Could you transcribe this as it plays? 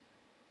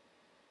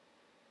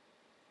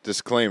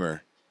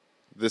Disclaimer.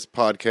 This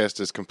podcast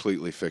is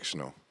completely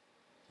fictional.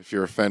 If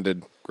you're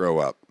offended, grow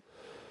up.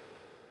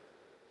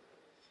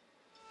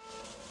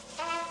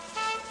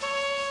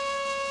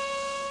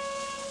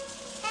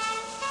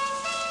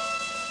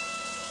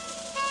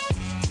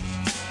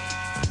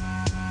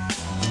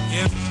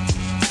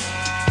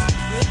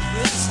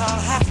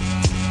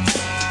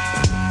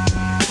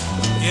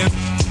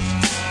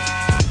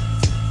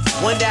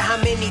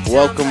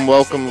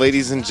 Welcome,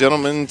 ladies and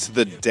gentlemen, to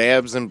the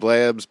Dabs and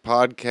Blabs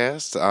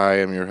podcast. I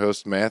am your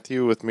host,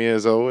 Matthew. With me,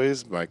 as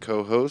always, my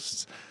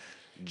co-hosts,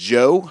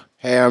 Joe.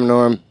 Hey, I'm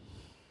Norm.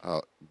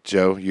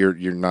 Joe, you're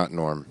not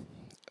Norm.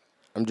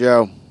 I'm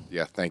Joe.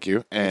 Yeah, thank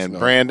you. And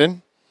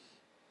Brandon.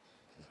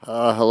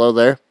 Hello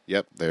there.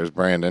 Yep, there's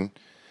Brandon.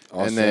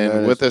 Also and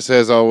then with us,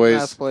 as always,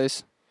 Last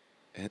place.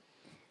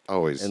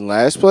 always in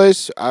last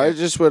place, I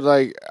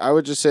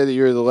would just say that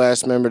you're the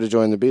last member to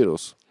join the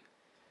Beatles.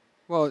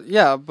 Well,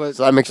 yeah, but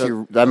So that makes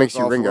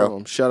you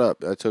Ringo. Shut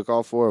up! I took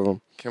all four of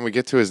them. Can we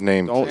get to his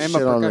name? Don't please?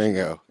 shit on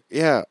Ringo.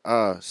 Yeah,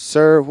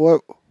 sir.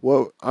 What?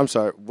 I'm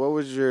sorry. What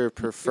was your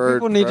preferred?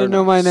 People need to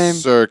know my name.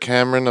 Sir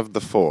Cameron of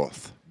the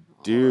Fourth.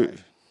 Do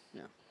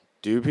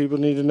people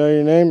need to know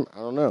your name? I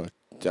don't know.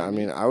 I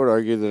mean, I would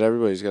argue that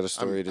everybody's got a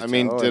story to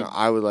tell. And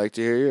I would like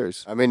to hear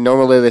yours. I mean,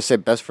 normally they say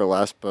best for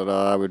last, but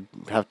I would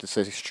have to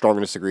say strong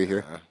disagree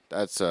here.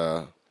 That's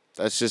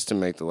just to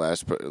make the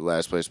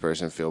last place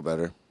person feel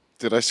better.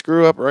 Did I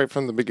screw up right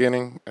from the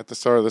beginning at the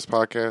start of this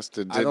podcast?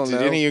 Did I don't know.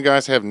 any of you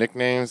guys have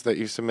nicknames that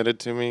you submitted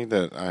to me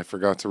that I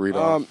forgot to read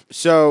off?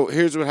 So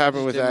here's what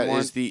happened with that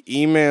is the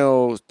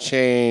email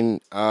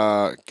chain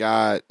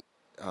got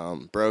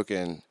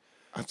broken.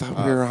 I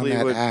thought we were on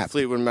that app.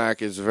 Fleetwood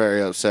Mac is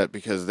very upset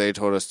because they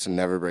told us to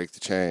never break the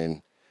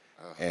chain.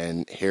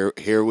 And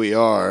here we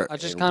are. I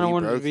just kind of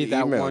wanted to be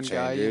that one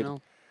guy, dude. You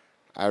know?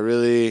 I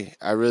really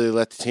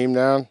let the team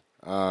down.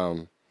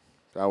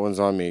 That one's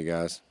on me,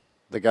 guys.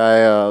 The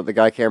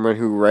guy Cameron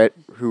who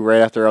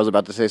right after I was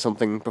about to say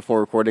something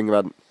before recording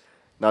about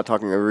not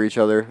talking over each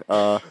other,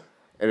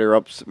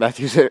 interrupts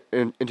Matthew's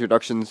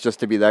introductions just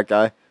to be that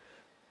guy.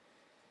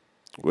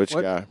 Which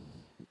What? guy?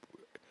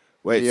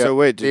 Wait,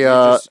 hold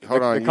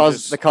on.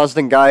 The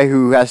constant guy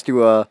who has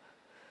to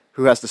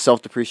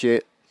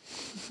self-depreciate.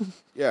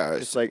 Yeah,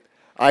 It's like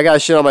I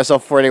got shit on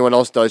myself before anyone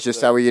else does.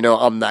 Just that way you know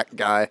I'm that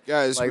guy.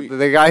 guys, Like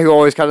the guy who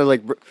always kind of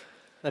like.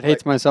 That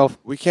hates myself.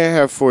 we can't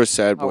have four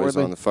sad Oh, boys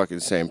really? on the fucking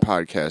same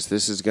podcast.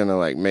 This is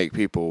gonna make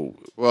people.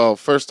 Well,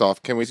 first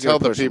off, can we He's gonna tell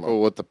the push him people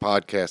up. what the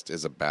podcast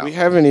is about? We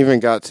haven't even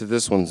got to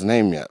this one's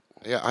name yet.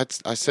 Yeah,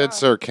 I said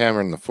Sir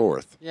Cameron the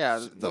Fourth. Yeah,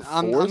 The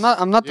I'm fourth?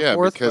 not the Yeah,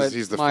 fourth, because but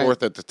he's the my,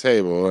 fourth at the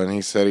table, and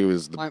he said he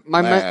was the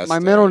last. My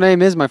middle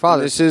name is my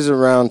father. This is a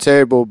round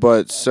table,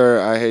 but sir,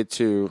 I hate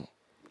to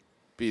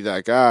be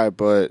that guy,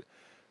 but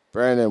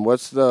Brandon,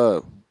 what's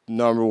the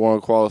number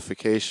one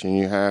qualification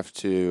you have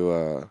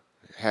to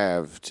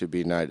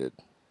be knighted?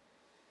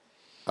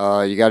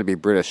 You got to be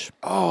British.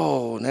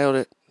 Oh, nailed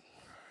it.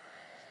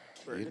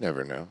 You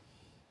never know.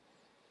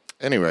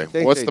 Anyway,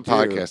 think what's they the do.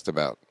 podcast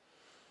about?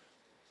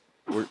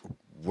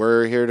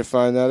 We're here to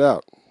find that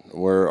out.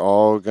 We're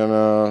all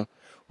gonna,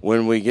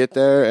 when we get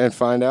there and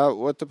find out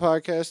what the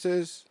podcast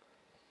is,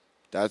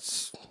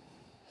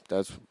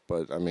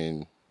 but I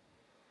mean,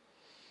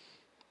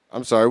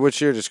 I'm sorry, what's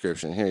your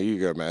description? Here you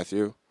go,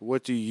 Matthew.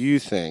 What do you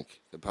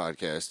think the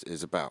podcast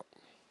is about?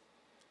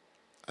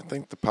 I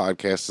think the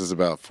podcast is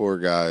about four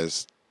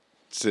guys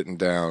sitting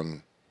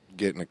down,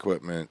 getting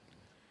equipment,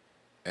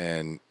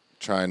 and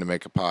trying to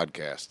make a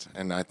podcast.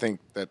 And I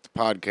think that the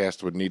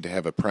podcast would need to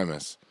have a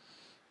premise,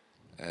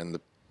 and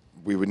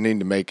we would need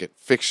to make it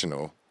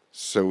fictional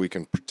so we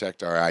can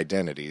protect our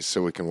identities,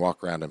 so we can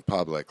walk around in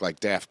public like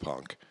Daft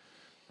Punk,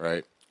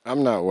 right?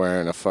 I'm not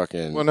wearing a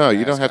fucking. Well, no,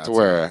 you don't have to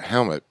wear a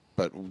helmet,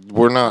 but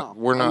we're not.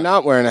 I'm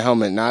not wearing a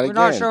helmet. Not We're again.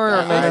 not showing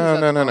our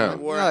faces. No. I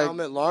wore a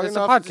helmet long It's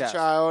a enough as a podcast.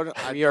 child.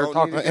 We are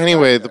talking-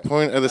 Anyway, the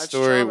point of the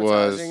story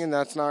was. and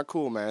that's not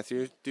cool,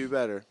 Matthew. Do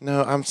better.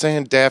 No, I'm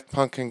saying Daft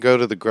Punk can go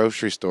to the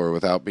grocery store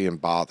without being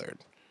bothered.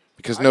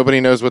 Because nobody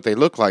knows what they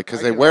look like because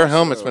I they can wear also-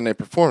 helmets when they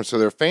perform, so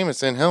they're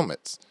famous in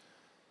helmets.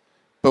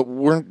 But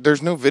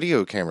there's no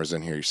video cameras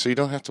in here, so you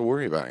don't have to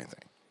worry about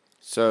anything.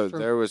 So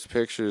there was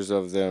pictures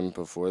of them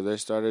before they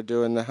started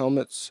doing the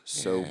helmets,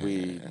 so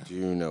we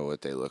do know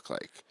what they look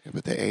like. Yeah,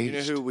 but they You know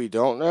aged. who we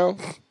don't know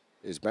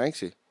is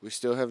Banksy. We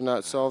still have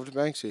not solved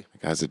Banksy.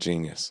 The guy's a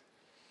genius.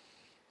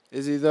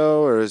 Is he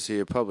though, or is he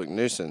a public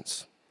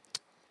nuisance?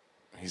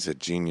 He's a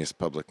genius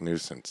public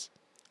nuisance.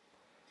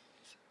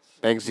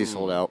 Banksy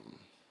sold out.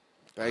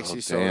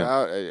 Banksy sold damn.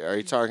 out. Are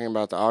you talking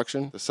about the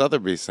auction? The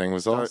Sotheby's thing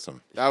was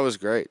awesome. That was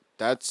great.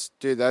 That's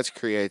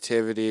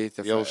creativity.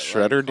 The old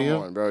shredder deal?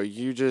 Come on, bro.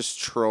 You just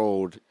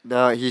trolled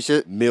No, he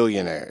should.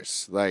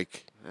 millionaires.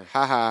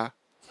 Haha.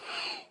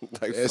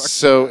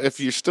 So if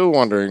you're still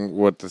wondering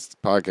what this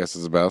podcast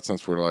is about,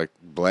 since we're like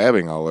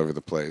blabbing all over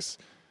the place,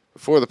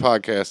 before the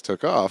podcast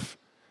took off,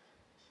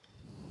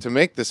 to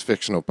make this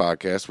fictional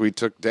podcast, we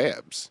took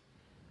dabs.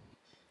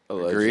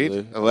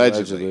 Agreed?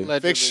 Allegedly.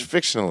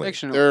 Fictionally.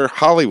 Fictional. They're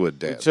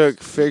Hollywood We dabs. took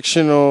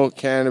fictional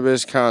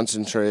cannabis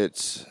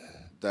concentrates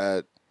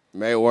that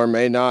may or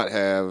may not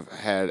have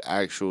had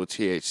actual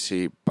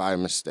THC by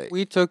mistake.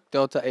 We took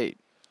Delta 8.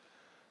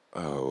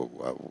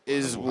 Oh,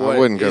 Is I what-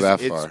 wouldn't go is-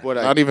 that it's far. what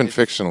I- Not even it's-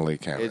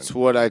 fictionally, Cameron. It's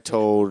what I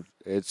told.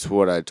 It's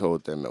what I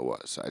told them it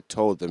was. I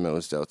told them it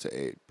was Delta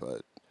 8,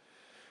 but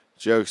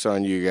joke's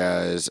on you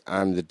guys.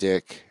 I'm the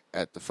dick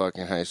at the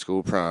fucking high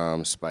school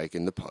prom,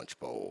 spiking the punch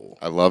bowl.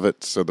 I love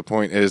it. So the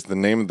point is, the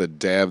name of the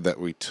dab that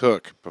we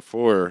took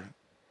before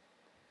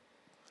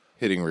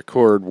hitting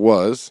record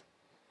was...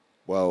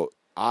 Well,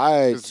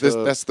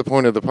 that's the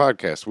point of the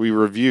podcast. We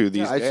review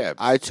these I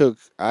dabs. took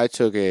a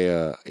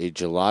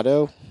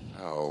gelato.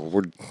 Oh,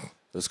 we're...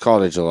 It's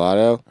called a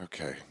gelato.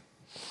 Okay.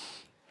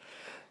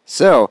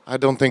 So, I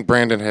don't think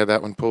Brandon had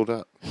that one pulled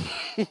up.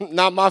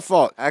 Not my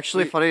fault.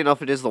 actually, funny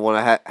enough, it is the one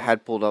I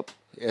had pulled up.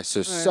 Yeah,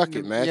 so suck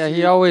it, man. Yeah,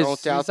 Don't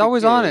he's doubt the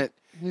always kid. on it.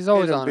 He's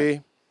always Hit him, on it.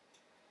 B.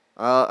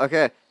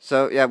 Okay,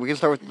 so yeah, we can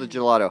start with the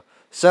gelato.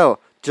 So,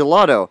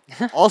 gelato,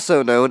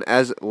 also known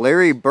as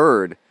Larry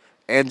Bird,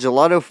 and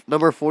gelato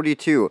number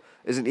 42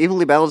 is an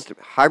evenly balanced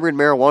hybrid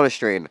marijuana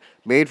strain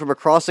made from a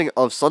crossing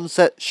of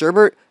Sunset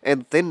Sherbet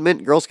and Thin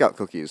Mint Girl Scout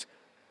cookies.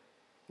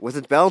 With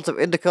its balance of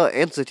indica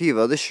and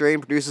sativa, this strain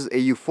produces a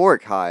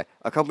euphoric high,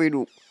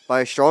 accompanied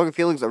by strong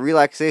feelings of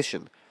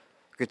relaxation.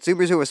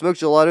 Consumers who have smoked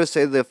gelato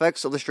say the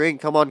effects of the strain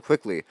come on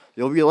quickly.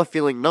 You'll be left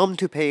feeling numb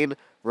to pain,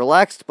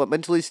 relaxed but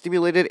mentally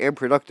stimulated and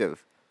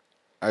productive.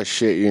 I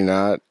shit you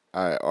not.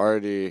 I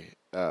already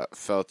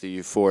felt the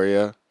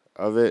euphoria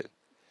of it,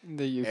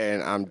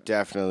 and I'm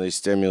definitely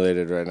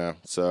stimulated right now.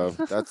 So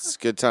that's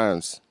good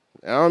times.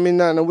 I don't mean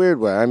that in a weird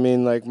way. I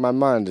mean like my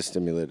mind is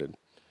stimulated.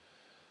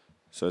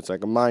 So it's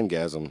like a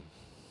mindgasm.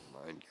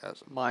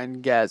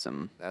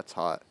 Mindgasm. That's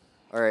hot.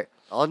 All right,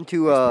 on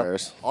to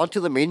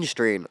the main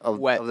strain of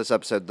this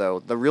episode, though,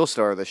 the real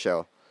star of the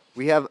show.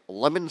 We have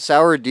Lemon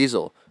Sour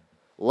Diesel.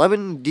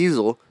 Lemon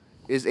Diesel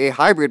is a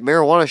hybrid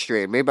marijuana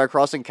strain made by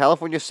crossing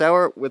California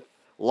Sour with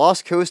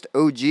Lost Coast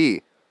OG.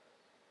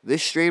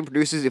 This strain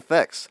produces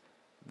effects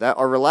that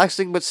are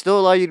relaxing but still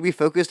allow you to be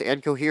focused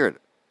and coherent.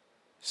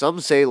 Some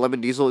say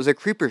Lemon Diesel is a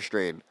creeper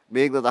strain,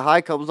 meaning that the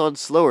high comes on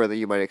slower than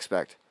you might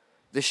expect.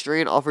 This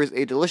strain offers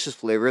a delicious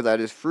flavor that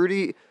is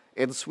fruity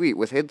and sweet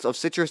with hints of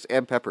citrus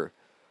and pepper.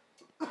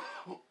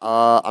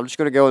 I'm just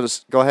going to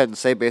go ahead and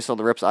say, based on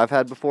the rips I've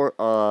had before,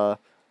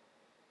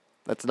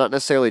 that's not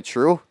necessarily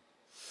true.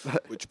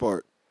 Which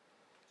part?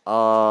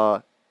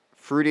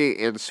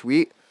 Fruity and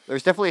sweet.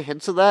 There's definitely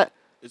hints of that,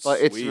 but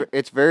sweet.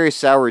 it's very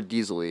sour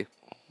diesel-y.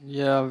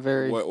 Yeah,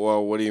 very.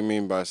 What do you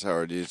mean by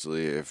sour diesel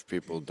if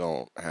people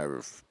don't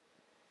have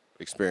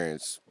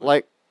experience?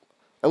 Like,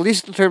 at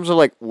least in terms of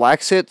like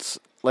wax hits,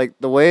 like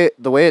the way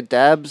it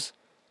dabs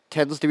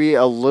tends to be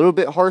a little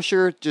bit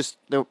harsher. Just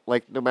no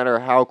matter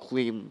how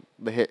clean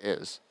the hit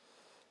is.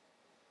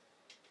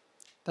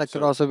 That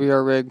could also be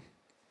our rig.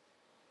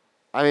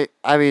 I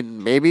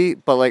mean maybe,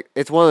 but like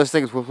it's one of those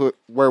things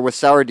where with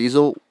sour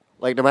diesel,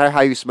 like no matter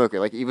how you smoke it,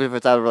 like even if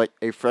it's out of like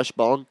a fresh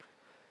bong,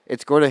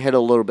 it's going to hit a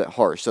little bit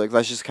harsh. So like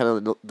that's just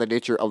kind of the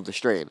nature of the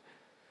strain.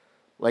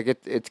 Like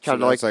it's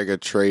kind of like a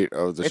trait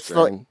of the it's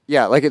strain.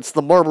 like it's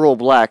the Marlboro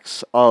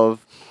Blacks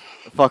of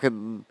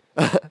fucking.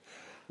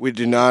 We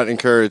do not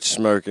encourage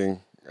smoking.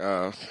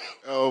 Oh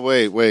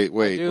wait! I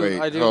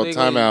do Hold, legally-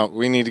 time out.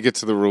 We need to get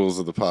to the rules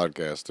of the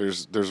podcast.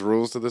 There's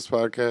rules to this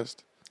podcast.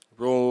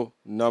 Rule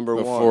number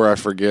Before one. I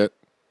forget,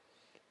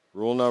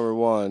 Rule number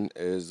one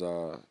is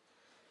no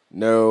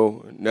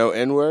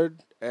N word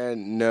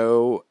and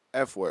no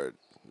F word.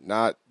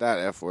 Not that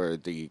F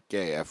word, the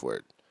gay F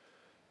word.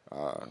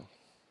 I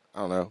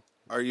don't know.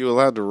 are you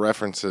allowed to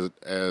reference it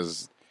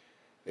as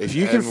If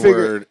you can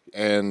figure N-word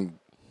and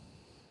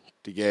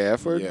the gay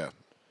F word, yeah?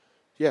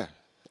 yeah.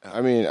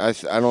 I mean, I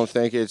don't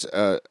think it's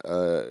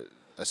a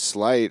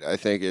slight. I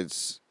think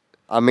it's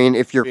I mean,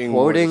 if you're being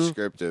more quoting,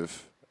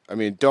 descriptive. I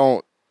mean,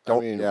 don't. I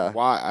mean, yeah.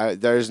 why?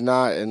 There's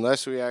not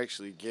unless we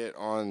actually get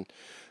on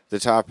the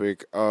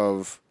topic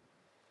of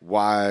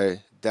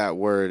why that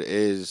word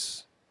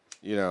is,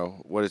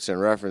 what it's in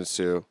reference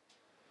to,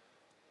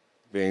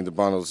 being the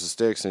bundles of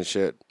sticks and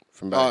shit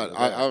from back. in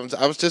the day.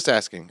 I was just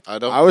asking. I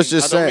don't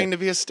saying. mean to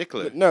be a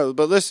stickler.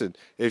 But listen,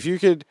 if you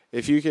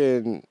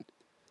can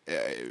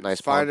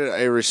Nice find pun. it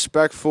a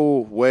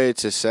respectful way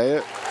to say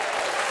it,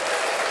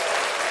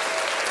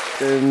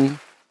 then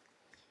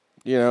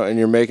and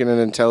you're making an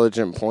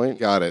intelligent point.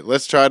 Got it.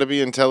 Let's try to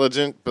be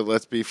intelligent, but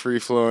let's be free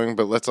flowing.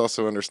 But let's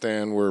also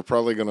understand we're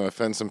probably going to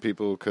offend some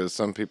people because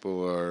some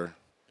people are.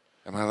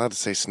 Am I allowed to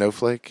say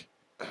snowflake?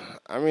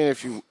 I mean,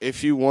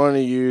 if you want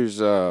to use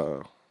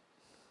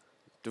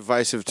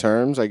divisive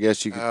terms, I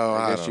guess you could.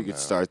 I guess you could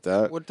start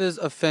that. What does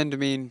offend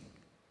mean?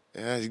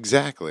 Yeah,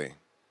 exactly.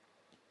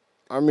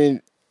 I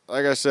mean,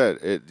 like I said,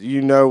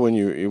 when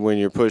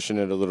you're pushing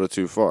it a little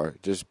too far.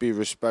 Just be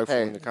respectful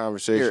in the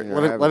conversation.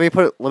 Here, let me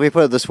put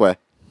it this way.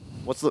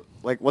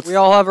 We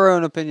all have our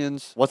own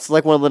opinions. What's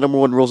like one of the number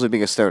one rules of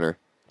being a stoner?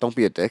 Don't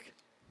be a dick.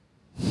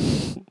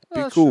 Be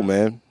cool,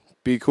 man.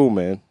 Be cool,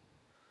 man.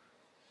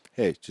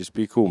 Hey, just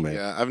be cool, man.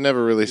 Yeah, I've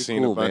never really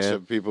seen a bunch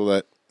of people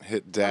that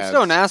hit dads. I'm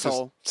still an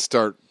asshole. Just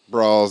start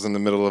brawls in the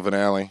middle of an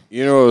alley.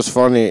 You know what was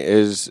funny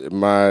is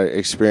my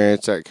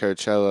experience at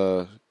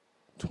Coachella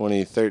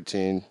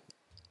 2013.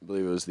 I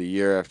believe it was the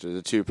year after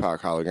the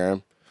Tupac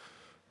hologram.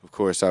 Of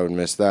course, I would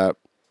miss that.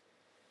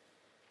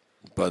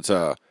 But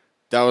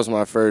that was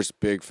my first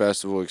big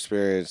festival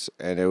experience,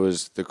 and it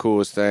was the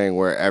coolest thing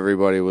where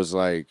everybody was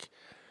like,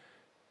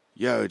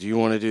 yo, do you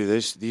want to do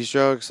these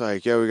drugs?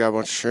 Like, yo, we got a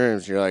bunch of shrooms.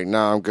 And you're like,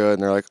 nah, I'm good.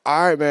 And they're like,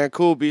 all right, man,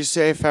 cool, be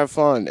safe, have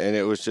fun. And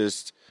it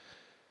was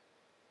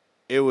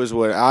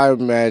what I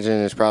imagine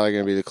is probably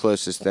going to be the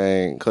closest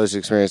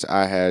experience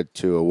I had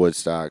to a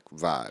Woodstock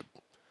vibe.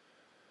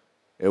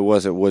 It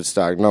wasn't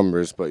Woodstock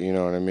numbers, but you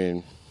know what I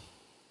mean.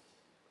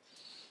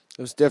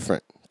 It was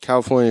different.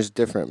 California's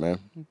different, man.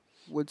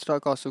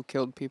 Woodstock also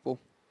killed people.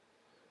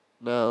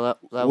 No,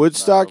 that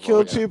Woodstock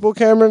killed people,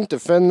 Cameron?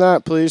 Defend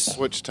that, please.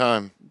 Which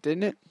time?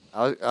 Didn't it?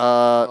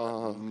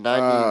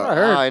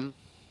 99.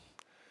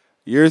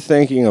 You're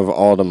thinking of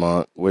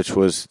Altamont, which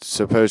was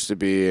supposed to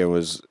be, it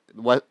was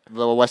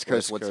The West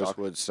Coast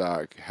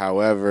Woodstock.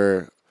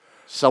 However,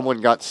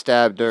 someone got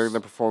stabbed during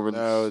the performance.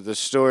 No, the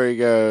story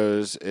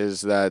goes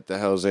is that the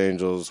Hells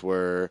Angels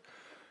were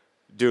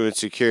doing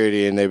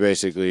security, and they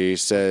basically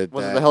said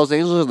Was it the Hells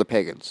Angels or the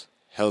Pagans?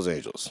 Hells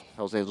Angels.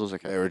 Hells Angels,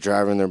 okay. They were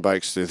driving their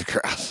bikes through the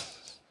crowd.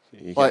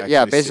 But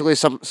yeah, basically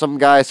some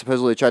guy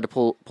supposedly tried to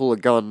pull a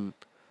gun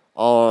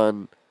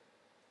on.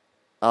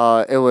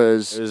 It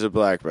was a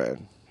black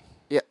man.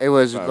 Yeah, it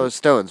was those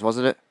Stones,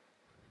 wasn't it?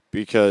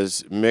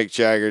 Because Mick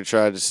Jagger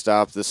tried to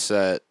stop the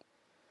set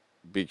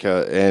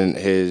and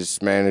his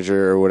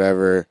manager or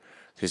whatever,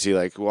 because he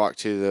like walked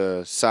to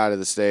the side of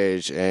the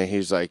stage and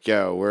he's like,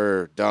 yo,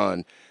 we're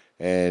done.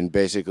 And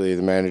basically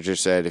the manager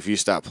said, if you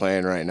stop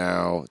playing right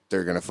now,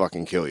 they're going to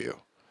fucking kill you.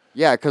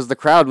 Yeah, because the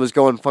crowd was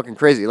going fucking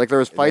crazy. Like, there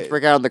was fights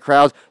breaking out in the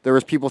crowd. There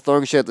was people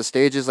throwing shit at the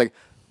stages. Like,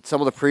 some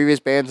of the previous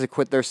bands had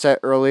quit their set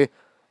early.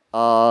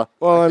 I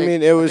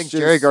think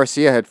Jerry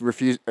Garcia had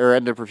refused or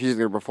ended up refusing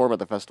to perform at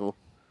the festival.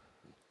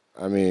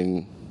 I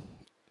mean,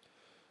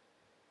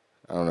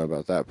 I don't know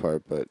about that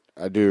part, but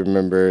I do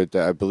remember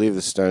that I believe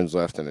the Stones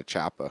left in a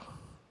choppa.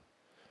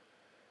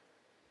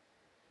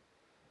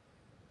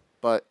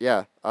 But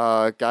yeah,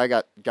 guy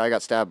got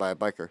stabbed by a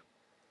biker.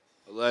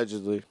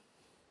 Allegedly.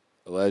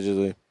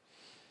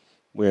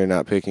 We are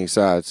not picking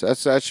sides.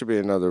 That should be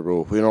another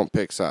rule. We don't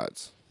pick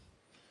sides.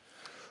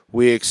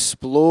 We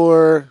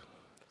explore.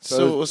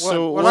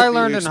 What I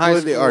learned in high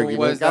school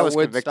was that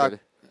Woodstock.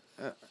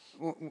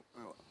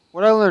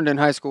 What I learned in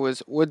high school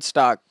was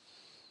Woodstock.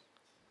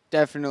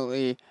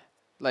 Definitely,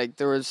 like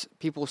there was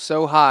people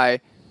so high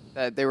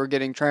that they were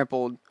getting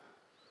trampled.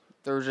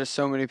 There were just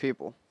so many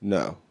people.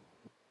 No.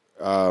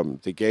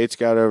 The gates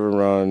got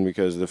overrun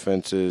because the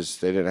fences,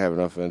 they didn't have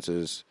enough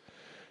fences.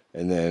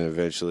 And then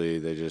eventually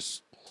they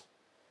just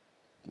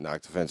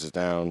knocked the fences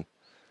down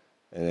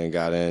and then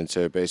got in.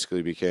 So it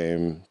basically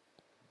became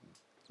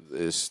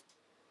this.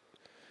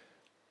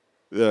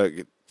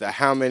 The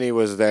how many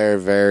was there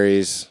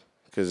varies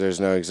because there's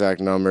no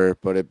exact number,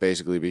 but it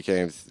basically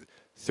became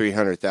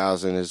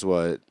 300,000 is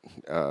what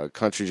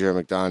Country Joe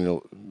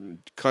McDonald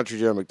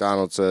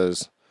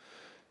says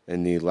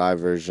in the live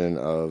version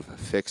of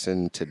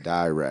Fixin' to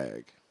Die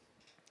Rag.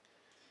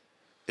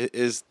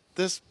 Is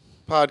this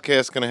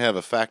podcast going to have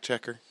a fact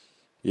checker?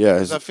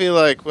 Yeah. I feel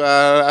like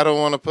I don't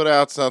want to put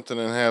out something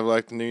and have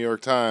like the New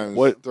York Times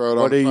throw it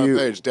on the front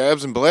page.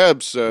 Dabs and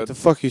Blabs. What the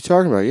fuck are you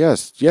talking about?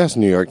 Yes,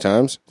 New York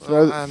Times.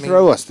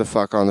 Throw us the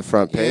fuck on the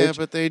front page. Yeah,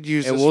 but they'd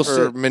use this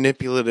for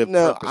manipulative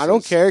purposes. I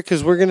don't care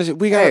because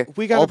we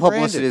got all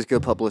publicity is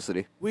good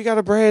publicity. We got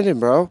a Brandon,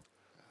 bro.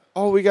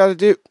 All we got to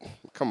do.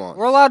 Come on.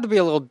 We're allowed to be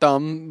a little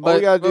dumb, but all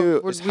we got to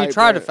do is we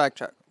try to fact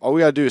check. All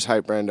we got to do is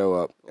hype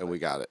Brando up, and we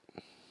got it.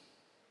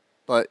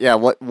 But yeah,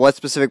 what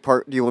specific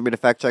part do you want me to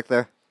fact check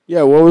there?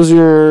 Yeah, what was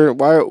your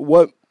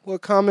what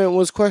comment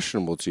was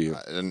questionable to you?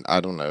 I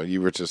don't know.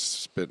 You were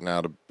just spitting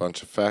out a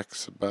bunch of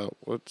facts about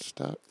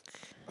Woodstock.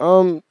 I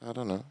don't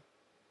know.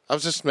 I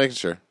was just making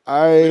sure.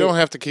 We don't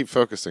have to keep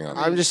focusing on it.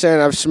 I'm just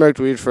saying I've smoked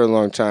weed for a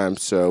long time,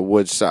 so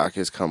Woodstock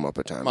has come up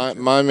a time.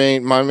 My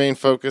main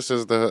focus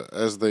as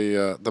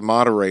the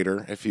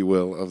moderator, if you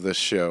will, of this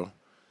show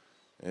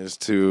is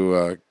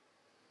to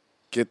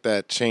get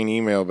that chain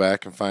email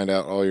back and find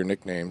out all your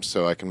nicknames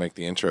so I can make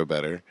the intro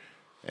better.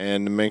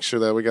 And make sure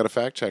that we got a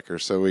fact checker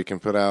so we can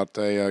put out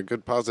a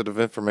good positive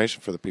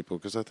information for the people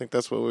because I think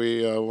that's what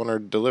we want to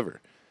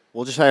deliver.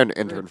 We'll just hire an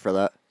intern for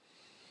that.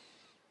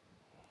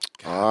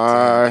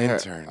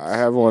 Interns. I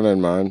have one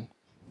in mind.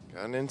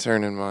 Got an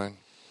intern in mind.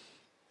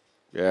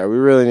 Yeah, we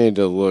really need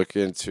to look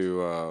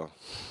into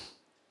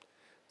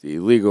the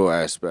legal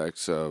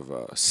aspects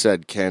of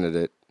said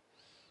candidate.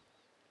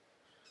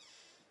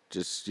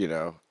 Just,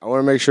 I want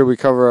to make sure we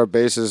cover our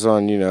bases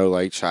on,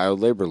 like child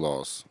labor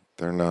laws.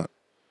 They're not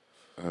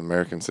an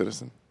American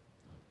citizen?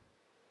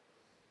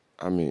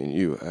 I mean,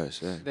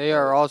 USA. They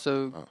are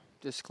also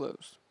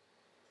disclosed.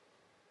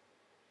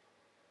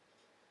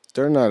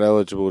 They're not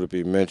eligible to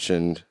be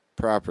mentioned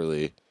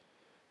properly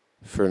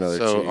for another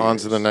 2 years. So on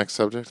to the next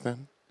subject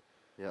then.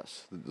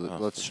 Yes.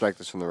 Let's strike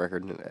this from the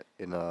record.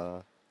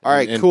 All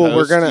right, In cool. post,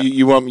 We're gonna.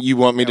 You want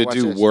me to watch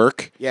do this.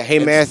 work? Yeah, hey,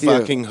 and Matthew.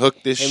 fucking hook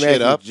this Hey, shit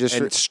Matthew, up just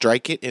and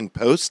strike it in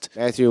post.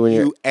 Matthew, when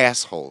You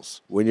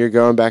assholes. you're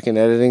going back and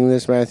editing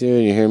this, Matthew,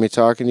 and you hear me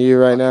talking to you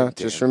right now,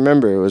 Fucking just damn.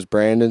 remember it was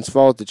Brandon's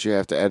fault that you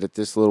have to edit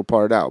this little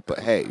part out. But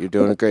hey, you're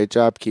doing a great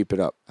job. Keep it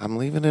up. I'm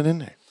leaving it in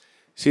there.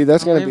 See,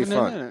 that's I'm gonna be leaving it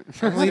fun. in it.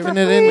 I'm leaving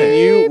it in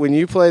there. When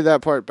you play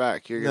that part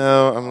back, you're gonna.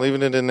 No, I'm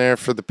leaving it in there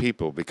for the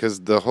people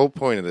because the whole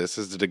point of this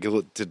is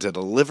to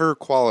deliver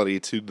quality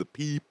to the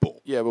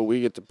people. Yeah, but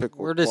we get to pick.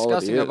 We're what quality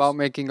discussing is. about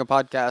making a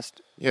podcast.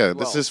 Yeah, this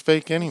Well, is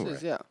fake This anyway.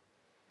 is, yeah.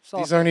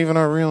 These aren't even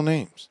our real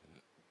names.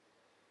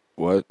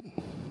 What?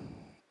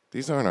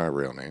 These aren't our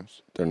real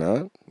names. They're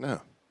not.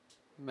 No,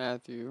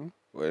 Matthew,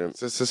 Wait a minute.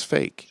 this is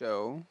fake.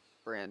 Joe,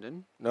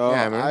 Brandon. No,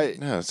 Yeah, man. I.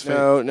 No, it's fake.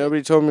 No,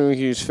 nobody told me we could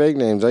use fake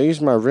names. I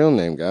use my real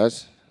name,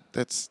 guys.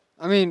 That's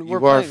I mean, you we're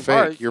are playing fake.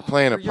 part. You're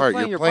playing a part.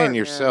 playing You're your playing part, man.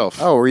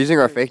 yourself. Oh, we're using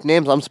our fake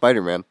names? I'm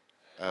Spider-Man.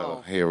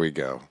 Oh, here we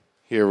go.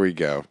 Here we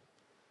go.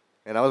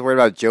 And I was worried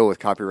about Joe with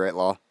copyright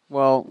law.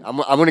 Well, I'm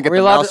going to get are we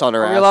the allowed mouse to, on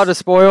her are ass. we allowed to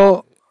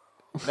spoil?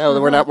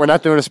 No, we're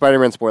not doing a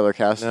Spider-Man spoiler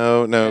cast.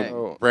 No,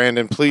 Hey.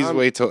 Brandon, please I'm-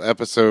 wait till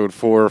episode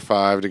 4 or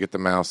 5 to get the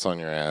mouse on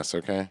your ass.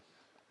 Okay.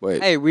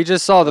 Wait. Hey, we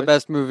just saw the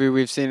best movie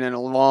we've seen in a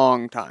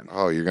long time.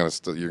 Oh, you're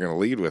gonna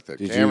lead with it.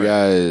 Did Cameron. you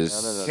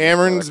guys? No.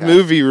 Cameron's Spoiler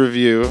movie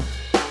review.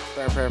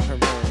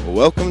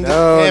 Welcome to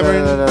No,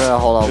 Cameron. no.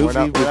 Hold on. We're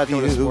Movie not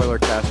doing a review. spoiler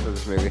cast for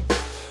this movie.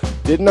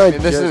 Didn't I?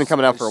 And this isn't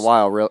coming out for a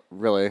while,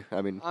 really.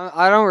 I mean,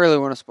 I don't really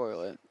want to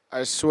spoil it.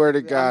 I swear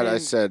to God, I mean-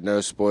 said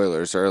no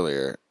spoilers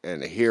earlier,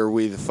 and here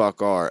we the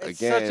fuck are It's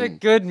again. such a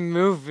good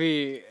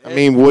movie. I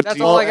mean, what That's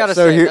do you- all I gotta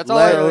so say. here- That's all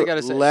I let- really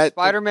gotta say. let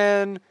the-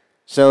 Spider-Man.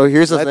 so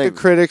here's the Let the thing.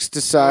 critics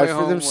decide Way for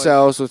Home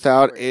themselves was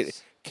without great.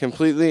 it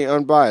completely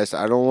unbiased.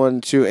 I don't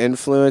want to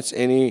influence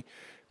any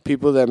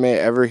people that may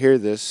ever hear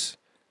this.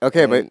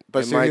 Okay, And but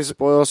it so might here's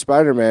spoil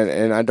Spider-Man,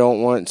 and I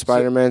don't want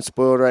Spider-Man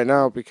spoiled right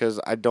now because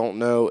I don't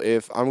know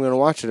if I'm going to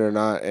watch it or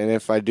not. And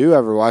if I do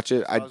ever watch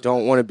it, I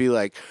don't want to be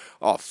like,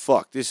 oh,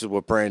 fuck, this is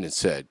what Brandon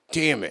said.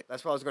 Damn it.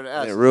 that's what I was going to And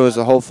ask. it ruins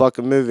the whole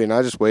fucking movie, and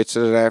I just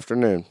wasted an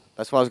afternoon.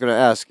 That's what I was going to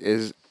ask.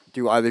 Is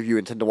do either of you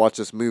intend to watch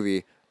this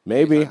movie?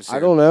 Maybe. Anytime soon? I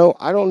don't know.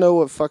 I don't know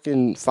what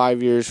fucking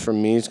 5 years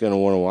from me is going to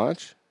want to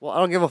watch. Well, I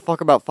don't give a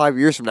fuck about 5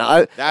 years from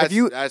now. That's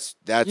You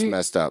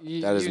messed up.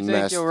 That is you think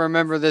messed you'll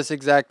remember this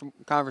exact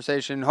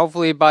conversation?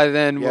 Hopefully by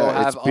then we'll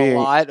Yeah, have it's being- a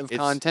lot of it's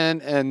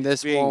content, and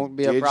this being won't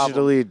be a problem.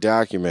 digitally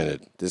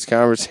documented. This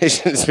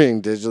conversation is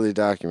being digitally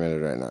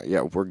documented right now.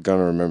 Yeah, we're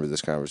gonna remember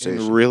this conversation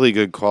In really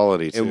good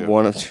quality too. in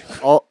one of two.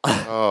 all,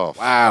 Oh,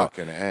 Wow.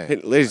 fucking A. Hey,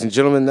 ladies and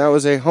gentlemen, that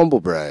was a humble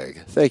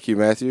brag. Thank you,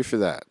 Matthew, for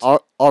that.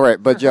 all right,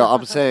 but Joe,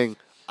 I'm saying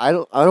I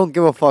don't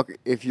give a fuck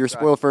if you're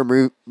spoiled for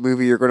a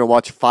movie you're going to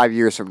watch 5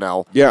 years from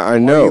now. Yeah, I Are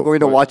know. you going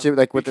to but- watch it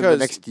like within the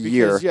next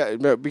year?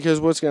 Yeah, because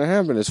what's gonna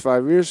happen is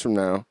 5 years from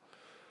now,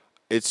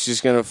 it's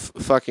just gonna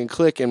fucking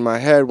click in my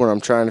head when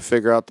I'm trying to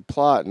figure out the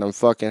plot, and I'm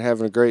fucking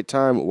having a great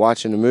time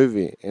watching a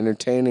movie,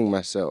 entertaining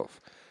myself.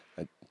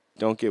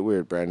 Don't get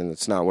weird, Brandon.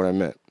 That's not what I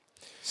meant.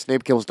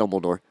 Snape kills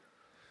Dumbledore.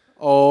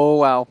 Oh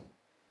wow,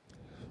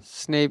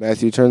 Snape.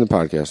 Matthew, turn the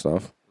podcast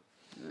off.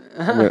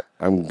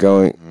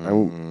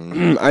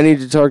 I need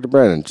to talk to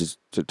Brandon. Just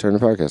to turn the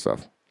podcast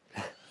off.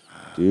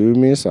 Do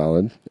me a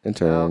solid and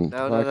turn the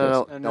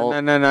podcast.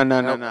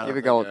 No. Keep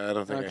it going. I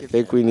don't think Okay. I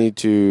think we need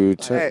to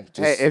turn.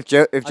 Hey, if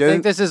Joe, I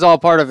think this is all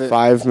part of it.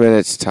 5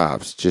 minutes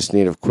tops. Just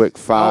need a quick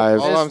five.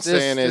 all I'm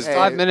saying is-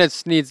 5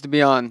 minutes needs to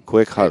be on.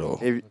 Quick huddle.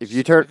 if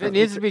you turn, If it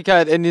needs to be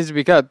cut, it needs to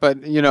be cut.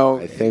 But you know,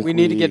 I think we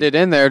need to get it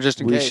in there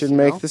just in We case. should you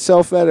make know? the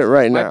self edit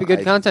right Might now. be good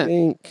I content.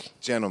 think-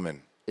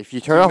 Gentlemen, if you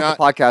turn Do off not-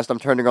 the podcast, I'm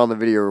turning on the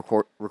video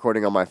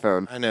recording on my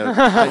phone. I know.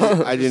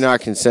 I do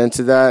not consent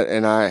to that,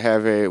 and I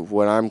have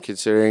what I'm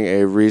considering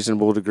a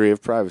reasonable degree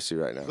of privacy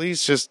right now.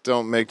 Please just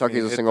don't make Kentucky me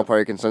is a hit single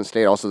party consent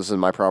state. Also, this is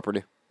my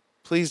property.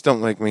 Please don't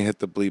make me hit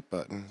the bleep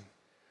button.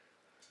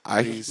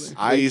 I Please,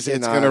 I it's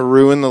cannot- going to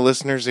ruin the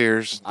listeners'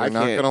 ears. They're I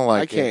not can't- going to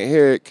like I can't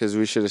hear it because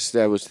we should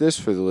establish this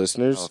for the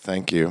listeners. Oh,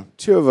 thank you.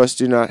 Two of us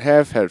do not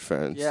have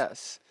headphones.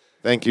 Yes.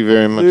 Thank you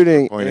very much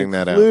including for pointing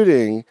that out.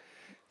 including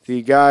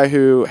the guy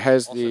who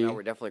has Also, now we're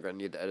the definitely going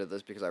to need to edit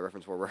this because I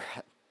reference where we're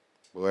at.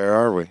 Where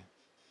are we?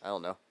 I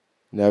don't know.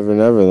 Never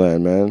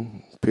Neverland,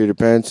 man. Peter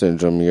Pan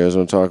syndrome. You guys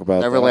want to talk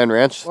about Neverland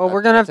Ranch. Well,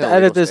 we're gonna have That's to an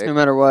edit illegal this state. no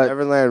matter that? what.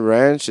 Neverland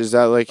Ranch? Is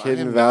that like I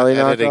Hidden am Valley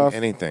not editing knockoff?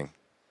 anything.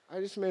 I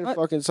just made a What?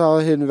 fucking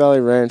solid Hidden Valley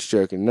Ranch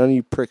joke, and none of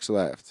you pricks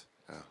laughed.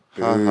 Ha,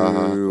 ha,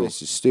 ha. Boo.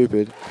 This is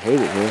stupid. I hate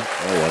it here.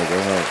 I want to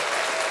go home.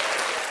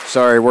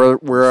 Sorry, we're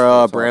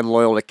Still brand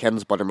loyal to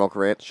Ken's Buttermilk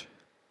Ranch.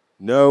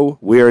 No,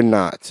 we are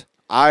not.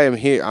 I am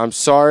here. I'm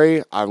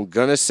sorry. I'm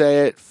gonna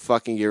say it.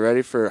 Fucking get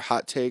ready for a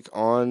hot take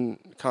on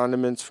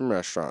condiments from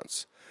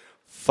restaurants.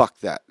 Fuck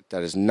that.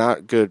 That is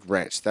not good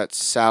ranch. That's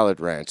salad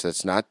ranch.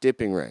 That's not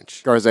dipping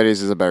ranch.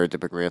 Garzetti's is a better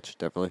dipping ranch,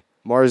 definitely.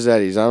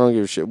 Marzetti's. I don't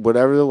give a shit.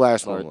 Whatever the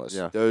last one was.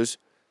 yeah.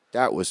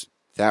 That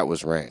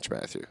was ranch,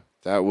 Matthew.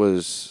 That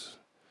was.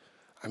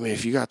 I mean,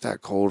 if you got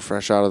that cold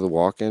fresh out of the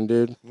walk-in,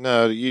 dude.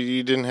 No,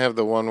 you didn't have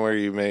the one where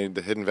you made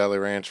the Hidden Valley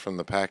Ranch from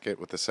the packet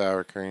with the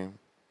sour cream.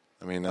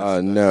 I mean,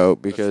 no,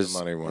 because that's the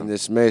money one. and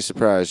this may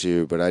surprise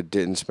you, but I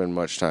didn't spend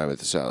much time at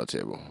the salad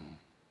table.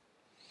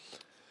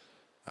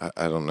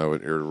 I don't know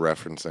what you're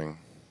referencing.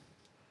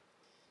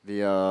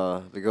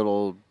 The good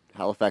old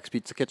Halifax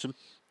Pizza Kitchen.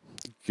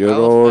 Good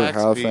old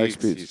Halifax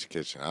Pizza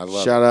Kitchen. I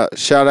love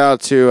Shout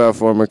out to a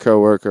former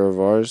coworker of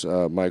ours,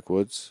 Mike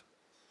Woods.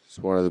 He's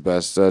one of the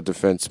best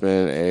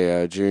defensemen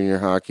a junior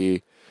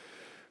hockey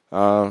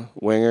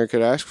winger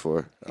could ask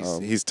for.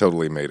 He's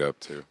totally made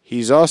up too.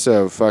 He's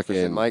also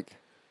fucking Mike.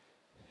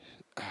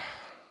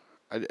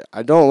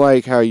 I don't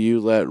like how you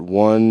let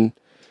one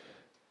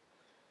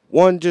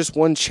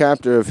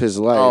chapter of his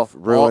life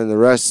ruin the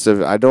rest of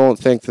it. I don't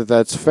think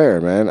that's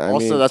fair, man. I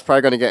mean, that's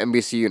probably going to get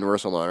NBC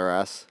Universal on our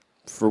ass.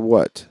 For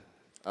what?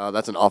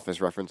 That's an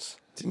Office reference.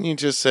 Didn't you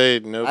just say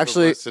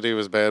publicity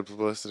was bad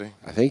publicity?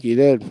 I think you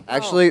did.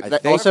 Actually,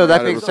 that being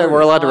said,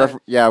 we're allowed to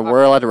reference. Yeah,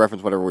 we're allowed to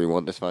reference whatever we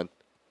want. It's fine.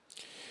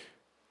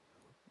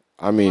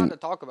 I mean, to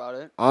talk about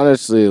it.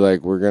 Honestly,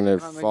 like we're gonna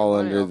fall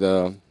under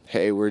the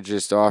hey, we're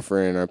just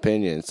offering our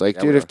opinions. Like,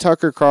 dude, if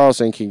Tucker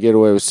Carlson can get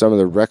away with some of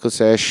the reckless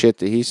ass shit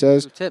that he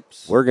says,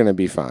 we're gonna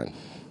be fine.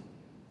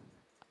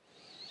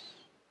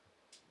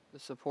 The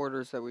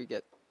supporters that we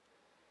get.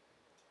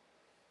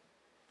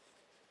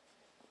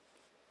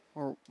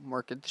 Or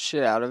market the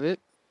shit out of it.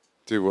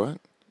 Do what?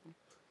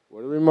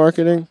 What are we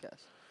marketing? Yes.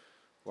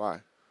 Why?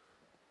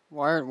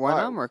 Why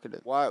not market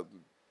it? Why,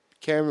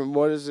 Cameron?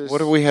 What is this? What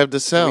do we have to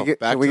sell? Can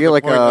we get the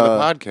like point of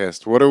the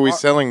podcast. What are we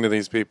selling to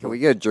these people? Can we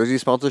get a jersey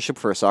sponsorship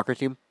for a soccer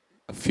team?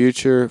 A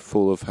future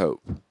full of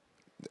hope.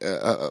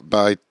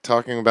 By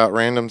talking about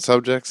random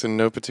subjects in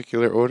no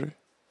particular order?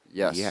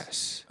 Yes.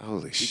 Yes.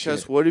 Holy shit.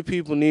 Because what do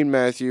people need,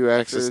 Matthew?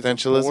 After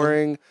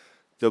existentialism?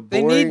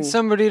 They need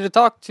somebody to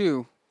talk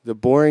to. The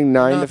boring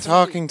 9 They're not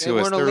talking to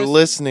us. They're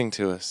listening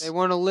to us. They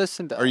want to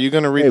listen to us. Are you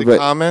going to read the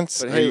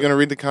comments? Are you going to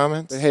read the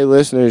comments? But hey,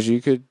 listeners,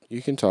 you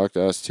can talk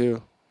to us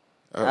too.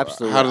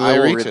 Absolutely. How do they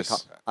reach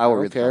us? I will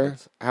read read the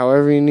comments.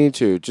 However you need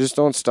to. Just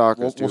don't stalk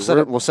us. We'll set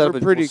up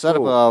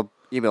a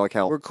email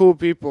account. We're cool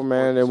people,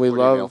 man, and we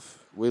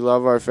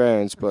love our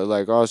fans. But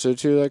like also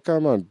too, like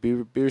come on, be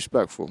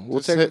respectful.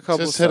 We'll take a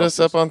couple. Just hit us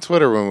up on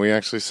Twitter when we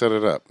actually set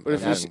it up. But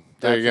if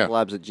there you go.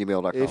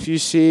 Labs@gmail.com. If you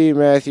see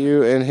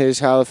Matthew in his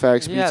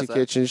Halifax Pizza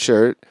Kitchen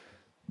shirt,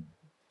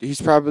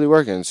 he's probably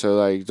working. So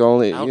like,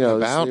 don't just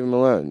leave him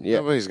alone. Yeah,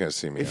 nobody's gonna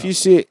see me.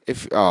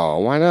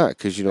 Why not?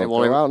 Because you don't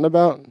go out and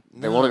about.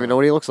 They won't even know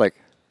what he looks like.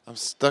 I'm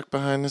stuck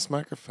behind this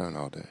microphone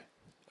all day.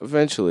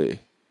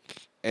 Eventually,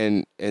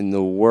 and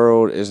the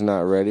world is not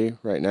ready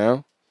right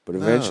now. But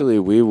eventually,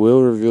 we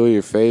will reveal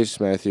your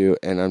face, Matthew.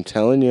 And I'm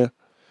telling you,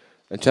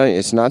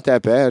 it's not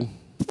that bad.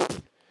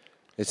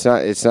 It's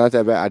not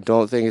that bad. I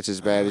don't think it's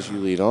as bad as you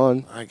lead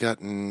on. I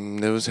got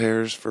nose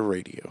hairs for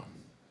radio.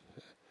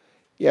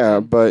 Yeah,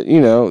 but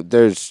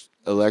there's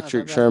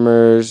electric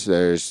trimmers,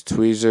 there's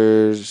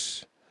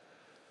tweezers.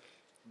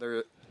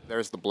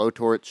 There's the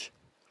blowtorch.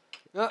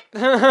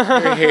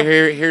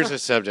 Here's a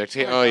subject.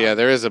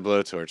 There is a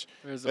blowtorch.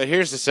 But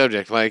here's the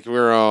subject. Like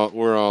we're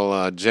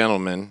all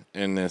gentlemen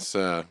in this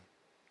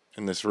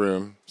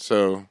room.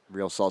 So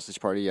real sausage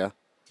party, yeah.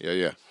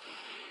 Yeah.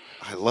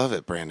 I love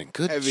it, Brandon.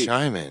 Good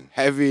chime in.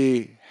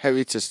 Heavy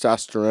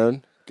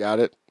testosterone. Got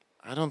it.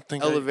 I don't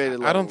think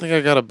Elevated I don't think I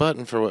got a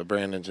button for what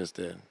Brandon just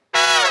did.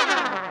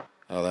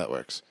 Oh, that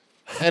works.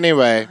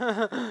 Anyway.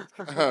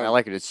 I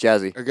like it. It's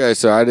jazzy. Okay,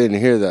 so I didn't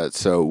hear that.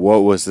 So what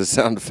was the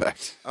sound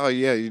effect? Oh,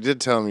 yeah, you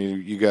did tell me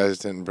you guys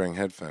didn't bring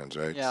headphones,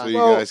 right? Yeah. So you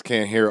guys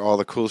can't hear all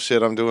the cool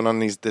shit I'm doing on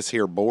this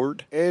here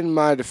board? In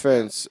my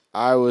defense,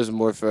 I was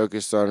more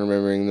focused on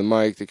remembering the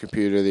mic, the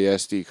computer, the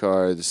SD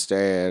card, the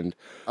stand.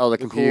 Oh, the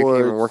computer can't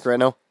even work right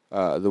now?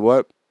 The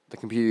what? The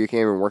computer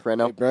can't even work right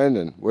now? Hey,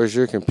 Brandon, where's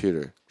your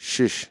computer?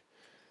 Shush.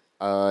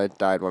 It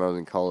died when I was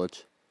in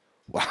college.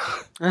 Wow.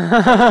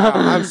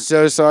 I'm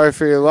so sorry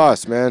for your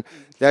loss, man.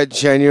 That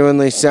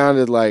genuinely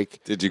sounded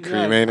like. Did you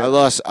cremate it?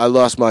 I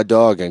lost my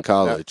dog in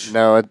college.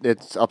 No,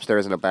 it's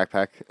upstairs in a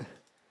backpack.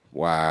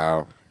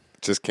 Wow.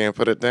 Just can't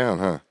put it down,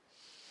 huh?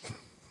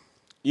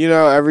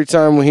 Every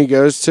time when he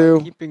goes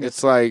to,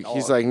 it's like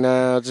he's like,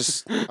 nah,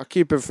 I'll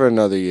keep it for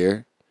another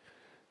year.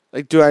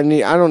 Like, I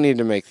don't need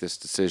to make this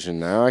decision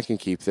now. I can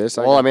keep this.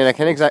 I'm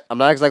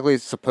not exactly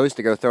supposed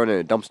to go throw it in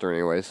a dumpster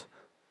anyways.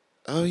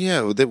 Oh,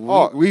 yeah. We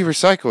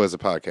recycle as a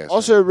podcast.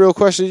 Also, a real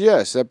question,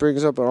 yes. That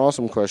brings up an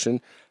awesome question.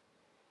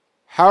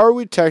 How are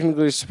we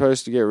technically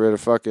supposed to get rid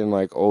of fucking,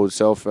 like, old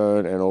cell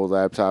phone and old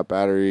laptop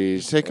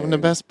batteries? You take them to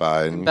Best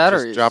Buy and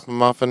batteries. Just drop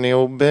them off in the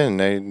old bin.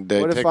 They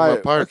take them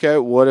apart. Okay,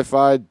 what if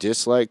I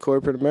dislike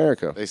corporate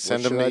America? They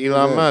send them to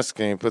Elon Musk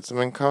and he puts them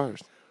in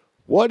cars.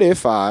 What if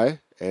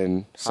sell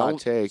them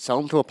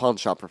to a pawn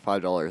shop for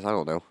 $5? I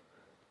don't know.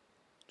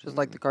 Just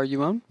like the car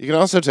you own? You can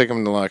also take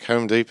them to, like,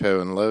 Home Depot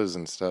and Lowe's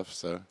and stuff,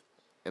 so...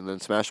 And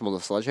then smash them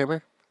with a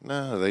sledgehammer?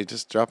 No, they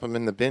just drop them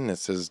in the bin that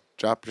says,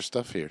 drop your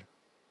stuff here.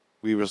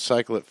 We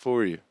recycle it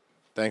for you.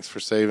 Thanks for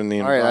saving the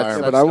All right,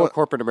 environment. that's but I still want-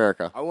 corporate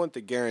America. I want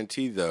the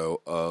guarantee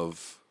though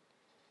of.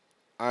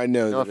 I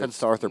know No that offense it's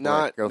to Arthur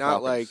Blank. Go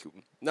not like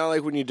Falcons. not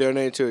like when you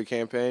donate to a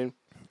campaign.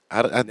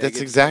 That's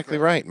exactly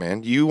right,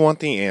 man. You want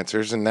the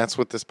answers, and that's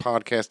what this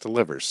podcast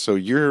delivers. So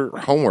your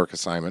homework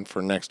assignment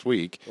for next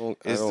week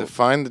is to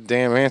find the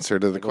damn answer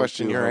to the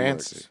question you're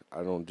answering.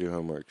 I don't do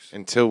homeworks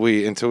Until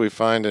we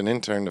find an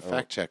intern to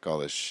fact check all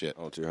this shit.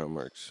 I don't do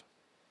homeworks.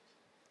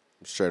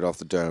 I'm straight off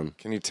the dome.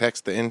 Can you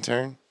text the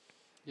intern?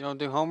 You don't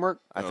do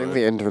homework? I think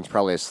the intern's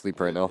probably asleep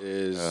right now.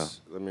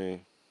 Let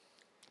me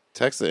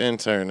Text the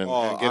intern and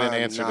get an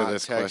answer to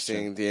this texting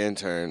question. the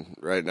intern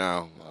right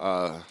now.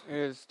 It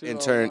is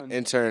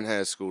Intern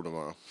has school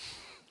tomorrow.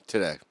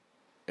 Today.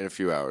 In a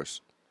few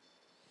hours.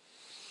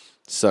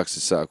 Sucks to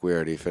suck. We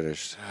already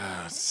finished.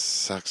 It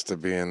sucks to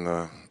be in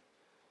the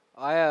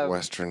I have.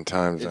 Western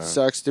time zone. It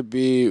sucks to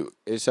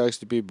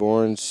be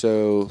born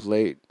so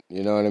late,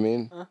 you know what I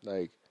mean?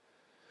 Like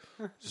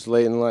just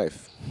late in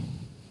life.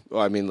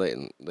 Well, I mean late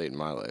in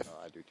my life.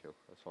 I do too.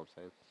 That's what I'm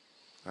saying.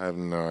 I have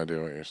no idea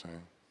what you're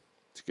saying.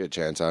 It's a good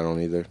chance I don't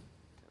either.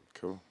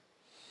 Cool.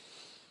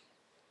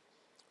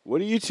 What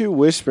are you two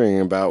whispering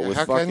about with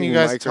How fucking can you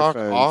guys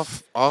microphones?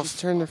 talk off? Just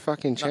turn the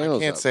fucking No,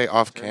 channels I can't up. say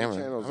off Turn the camera.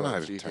 channels I'm not up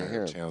going so to you can turn hear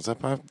the 'em. channels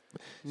up. I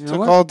You know took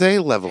what? all day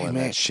leveling man.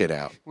 that shit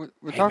out. We're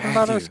talking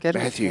about our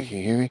schedule. Matthew, can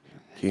you hear me?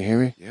 Can you hear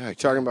me? Yeah, I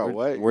Talking about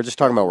what? We're just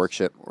talking about work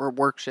shit. We're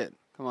work shit.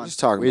 Come on. Just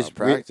talking about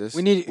practice.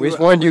 We need. We just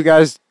wanted you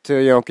guys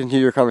to, continue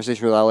your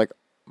conversation without like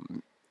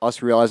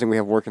us realizing we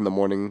have work in the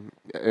morning,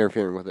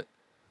 interfering with it.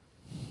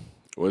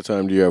 What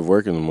time do you have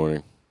work in the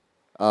morning?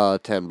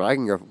 10, but I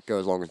can go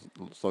as long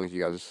as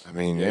you guys. I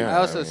mean, yeah. I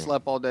also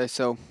slept all day,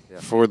 so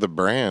For the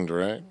brand,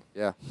 right?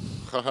 Yeah.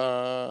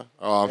 Oh,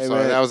 I'm Hey, sorry.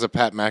 man. That was a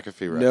Pat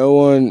McAfee reference. No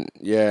one.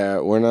 Yeah,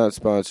 we're not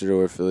sponsored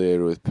or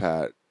affiliated with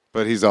Pat.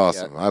 But he's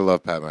awesome. I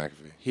love Pat McAfee.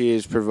 He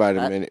has provided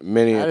Pat-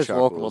 many That a is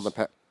welcome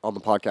chuckles. on the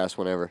podcast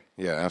whenever.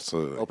 Yeah,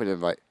 absolutely. Open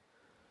invite.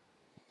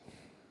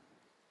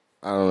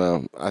 I don't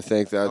know. I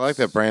think I that's. like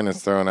that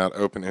Brandon's throwing out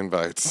open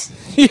invites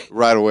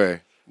right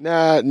away.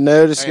 Nah,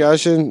 no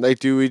discussion. Like,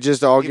 do we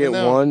just all Even get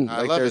though one? I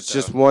Like, love there's it,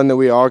 just though. one that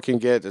we all can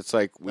get. That's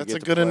like we That's get a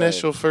to good play.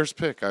 initial first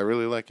pick. I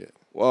really like it.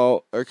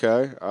 Well,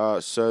 okay.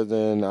 So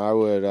then I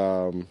would.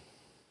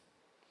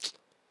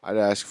 I'd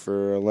ask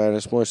for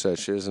Alanis Morissette.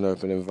 She has an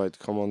open invite to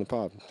come on the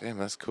pod. Damn,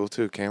 that's cool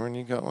too. Cameron,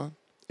 you got one?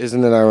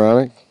 Isn't it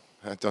ironic?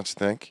 Don't you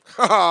think?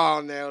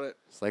 Oh, nailed it.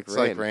 It's like It's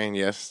rain. like rain,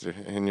 yes,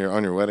 and you're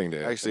on your wedding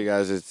day. Actually,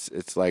 guys,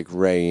 it's like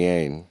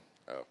rain.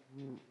 Oh.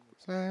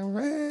 It's like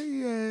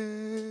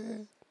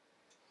rain.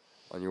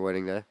 On your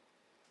wedding day.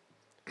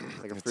 It's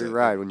like a It's free a-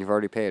 ride when you've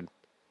already paid.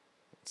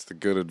 It's the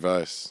good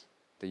advice.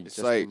 That you It's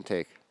just like- didn't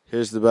take.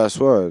 Here's the best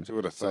one. Who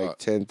would have It's like thought?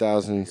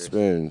 10,000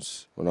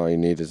 spoons when all you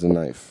need is a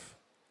knife.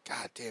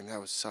 God damn, that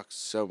would suck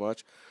so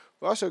much.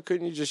 Also,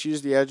 couldn't you just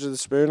use the edge of the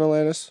spoon,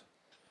 Alanis?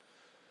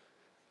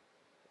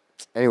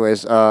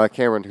 Anyways,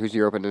 Cameron, who's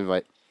your open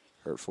invite?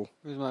 Hurtful.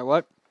 who's my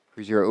what?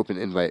 Who's your open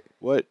invite?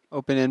 What?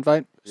 Open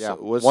invite. Yeah,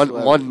 what's one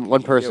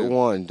celebrity? person. Get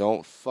one.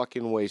 Don't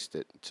fucking waste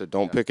it. So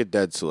don't pick a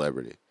dead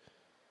celebrity.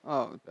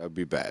 Oh, That would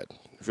be bad.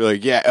 If you're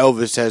like, yeah,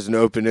 Elvis has an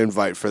open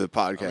invite for the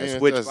podcast, I mean,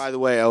 it which, does. by the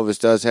way, Elvis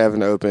does have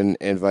an open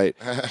invite.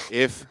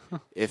 if in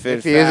If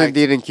fact, he is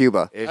indeed in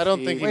Cuba. if I don't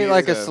he- think he wait, needs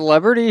like a to-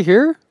 celebrity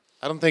here?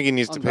 I don't think he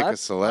needs to On pick that a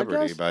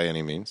celebrity podcast? by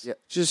any means. Yeah.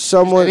 just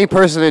someone. Any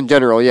person in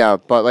general, yeah,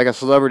 but like a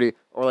celebrity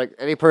or like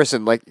any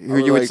person like who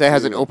would you would like say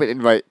has an to- open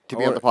invite to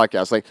be on the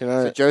podcast. Like, Can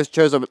I- so Joe's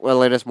chose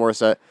Alanis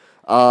Morissette.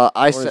 I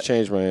I want to said,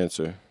 change my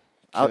answer.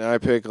 Can I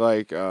pick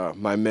like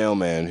my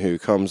mailman who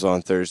comes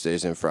on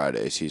Thursdays and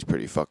Fridays? He's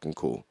pretty fucking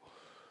cool.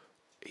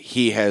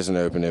 He has an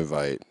open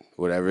invite,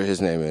 whatever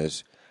his name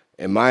is.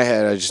 In my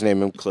head, I just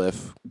name him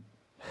Cliff,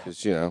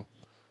 because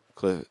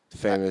Cliff,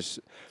 famous,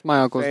 It's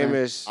my uncle's name.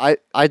 famous.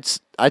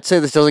 I'd say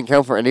this doesn't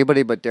count for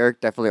anybody, but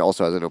Derek definitely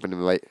also has an open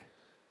invite.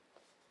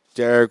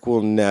 Derek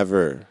will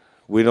never.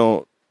 We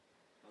don't.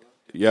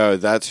 Yo,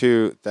 that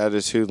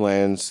is who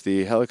lands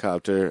the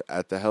helicopter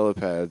at the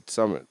helipad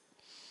summit,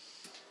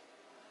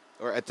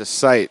 or at the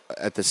site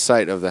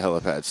of the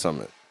helipad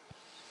summit.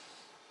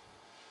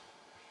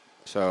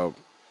 So,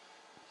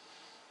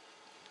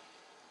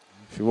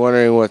 if you're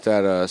wondering what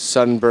that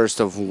sudden burst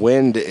of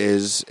wind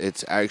is,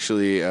 it's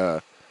actually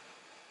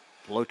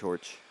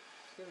Blowtorch.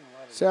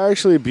 butane.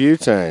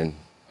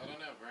 I don't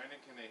know, Brandon.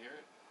 Can they hear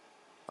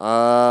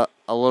it?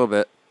 A little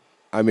bit.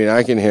 I mean,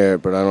 I can hear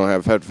it, but I don't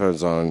have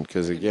headphones on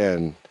because,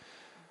 again,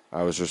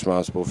 I was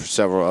responsible for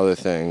several other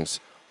things.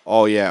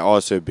 Oh, yeah,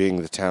 also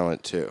being the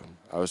talent, too.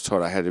 I was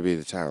told I had to be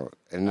the talent.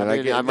 And then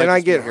I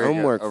might get just be hearing it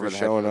homework over for the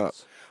showing up.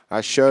 headphones. I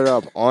showed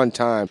up on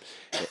time.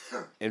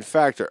 In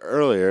fact,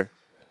 earlier.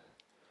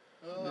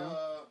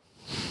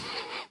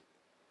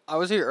 I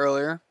was here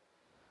earlier.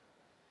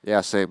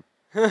 Yeah, same.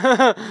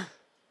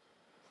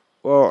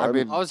 Well, I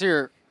mean, I was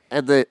here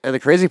and the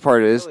crazy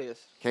part is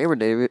earliest. Cameron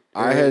David.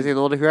 I had- the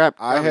one who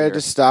happened. I had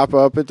to stop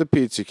up at the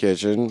pizza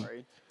kitchen,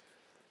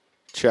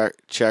 Sorry.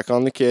 check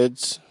on the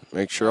kids,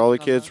 make sure all the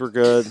kids were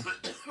good.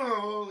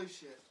 Holy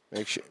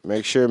shit.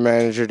 Make sure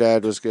manager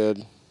dad was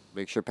good.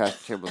 make sure Pastor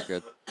Tim was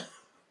good.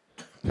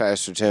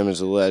 Pastor Tim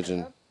is a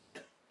legend.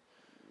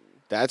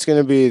 That's going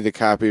to be the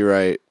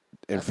copyright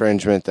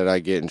infringement that I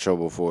get in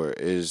trouble for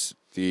is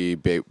the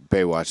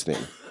Baywatch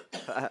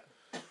theme.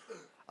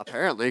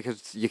 Apparently,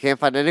 because you can't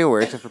find it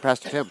anywhere except for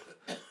Pastor Tim.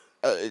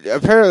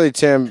 Apparently,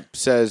 Tim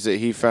says that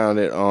he found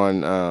it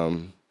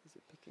on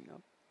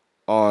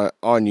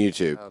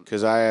YouTube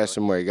because I asked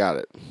him where he got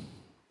it.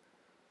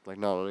 Like,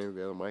 not on any of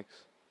the other mics.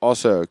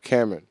 Also,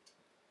 Cameron,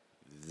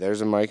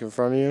 there's a mic in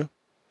front of you,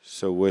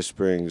 so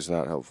whispering is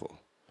not helpful.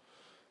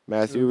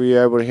 Matthew, were you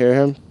able to hear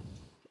him?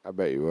 I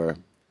bet you were.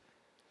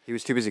 He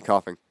was too busy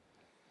coughing.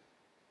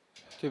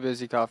 Too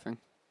busy coughing.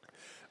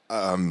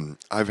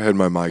 I've had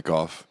my mic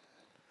off.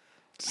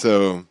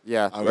 So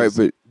Yeah. Right,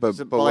 but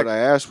but what I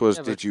asked was,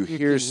 Yeah, did but you you hear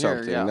can hear,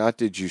 something, yeah. not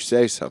did you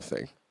say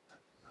something?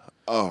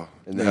 Oh,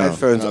 And the no,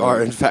 headphones no.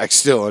 are, in fact,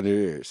 still on your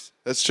ears.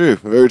 That's true.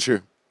 Very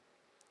true.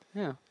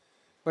 Yeah.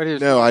 But he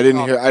was No, I didn't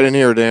coughing. hear. I didn't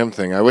hear a damn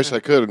thing. I wish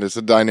I could. And it's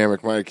a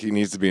dynamic mic. He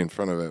needs to be in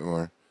front of it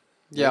more.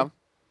 Yeah.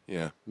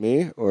 Yeah,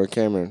 Me or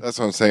Cameron? that's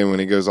what I'm saying. When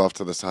he goes off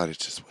to the side, it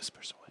just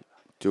whispers away.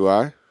 Do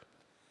I?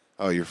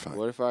 Oh, you're fine.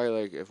 What if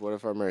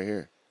I'm right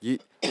here?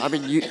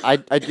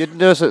 I did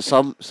notice it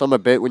some a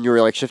bit when you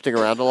were like shifting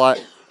around a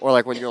lot, or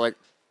like when you're like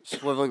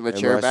swiveling the In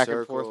chair my back and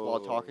circle. forth while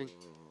talking.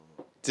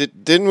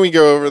 Didn't we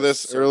go over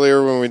this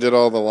earlier when we did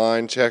all the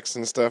line checks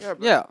and stuff?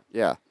 Yeah.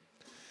 Yeah.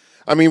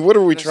 I mean, what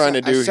are we trying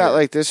to do I here? sat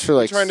like this for We're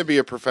like. trying to be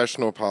a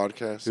professional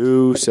podcast.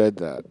 Who said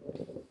that?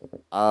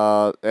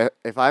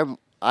 If I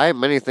am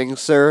many things,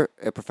 sir.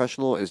 A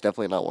professional is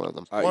definitely not one of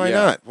them. Why yeah.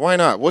 not? Why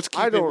not? What's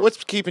don't-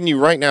 what's keeping you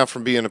right now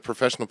from being a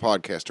professional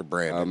podcaster,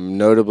 Brandon? I'm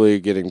notably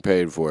getting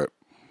paid for it.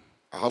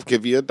 I'll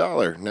give you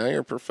 $1. Now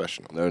you're a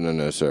professional.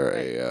 No, sir.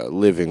 A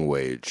living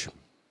wage.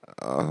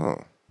 Oh.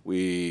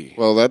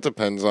 Well, that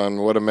depends on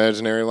what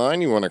imaginary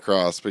line you want to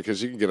cross,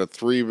 because you can get a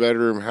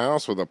 3-bedroom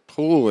house with a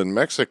pool in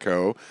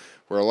Mexico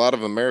where a lot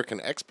of American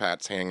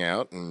expats hang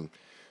out, and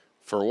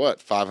for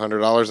what,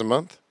 $500 a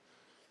month?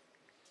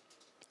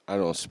 I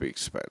don't speak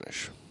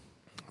Spanish.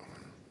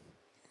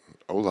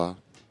 Hola.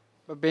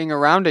 But being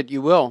around it,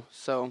 you will.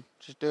 So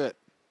just do it.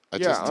 I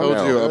Yeah, just I told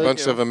know. you a Really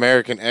bunch do. of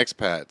American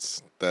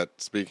expats that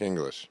speak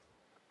English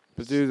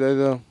But do they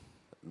though?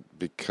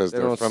 because They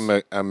they're don't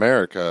from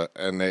America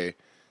and they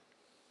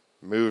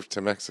moved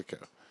to Mexico.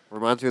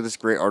 Reminds me of this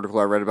great article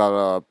I read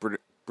about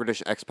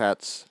British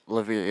expats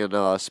living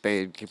in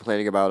Spain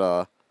complaining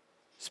about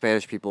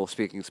Spanish people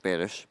speaking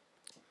Spanish.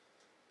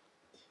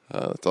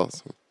 That's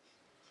awesome.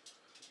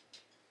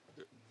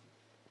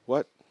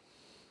 What?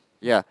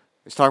 Yeah,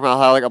 it's talking about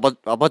how like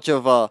a bunch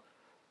of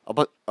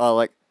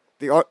like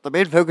the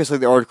main focus of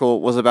the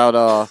article was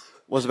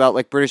about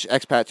like British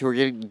expats who were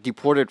getting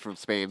deported from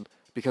Spain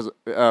because of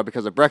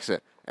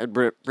Brexit, and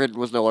Britain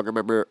was no longer a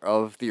member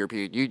of the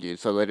European Union,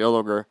 so they no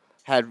longer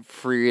had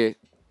free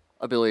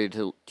ability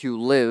to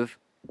live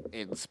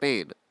in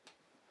Spain,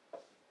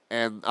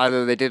 and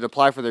either they didn't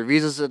apply for their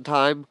visas in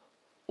time,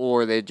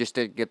 or they just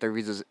didn't get their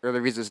visas, or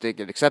their visas didn't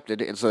get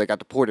accepted, and so they got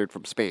deported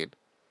from Spain.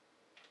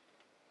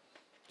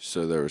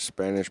 So there were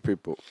Spanish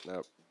people.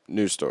 No,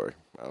 news story.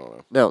 I don't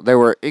know. No,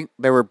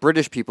 there were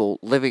British people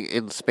living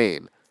in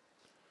Spain,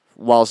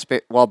 while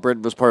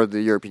Britain was part of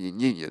the European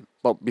Union.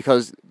 But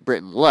because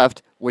Britain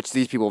left, which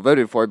these people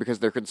voted for because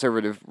they're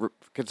conservative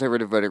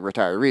voting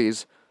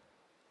retirees.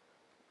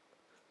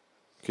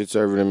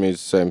 Conservative means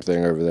the same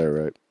thing over there,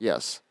 right?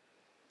 Yes.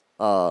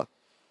 But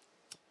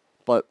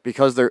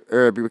because they're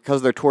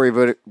Tory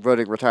voting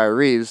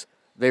retirees,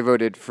 they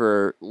voted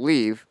for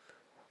leave,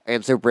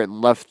 and so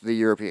Britain left the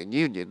European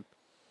Union.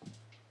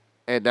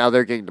 And now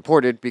they're getting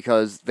deported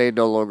because they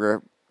no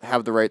longer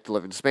have the right to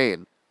live in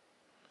Spain.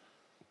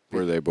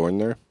 Were they born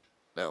there?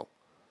 No.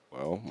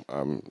 Well,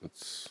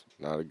 it's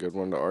not a good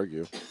one to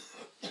argue.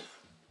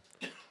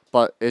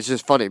 But it's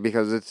just funny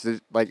because it's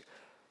like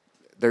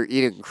they're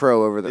eating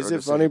crow over there. Is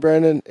it funny,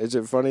 Brandon? Is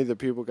it funny that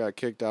people got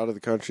kicked out of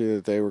the country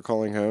that they were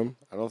calling home?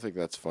 I don't think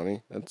that's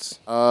funny. That's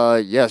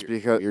yes,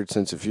 because weird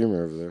sense of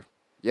humor over there.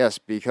 yes,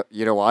 because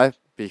you know why?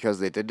 Because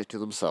they did it to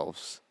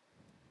themselves.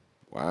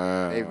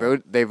 Wow.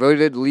 They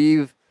voted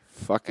leave,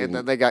 Fucking. and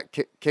then they got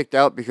kicked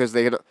out because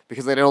they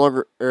no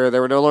longer they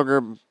were no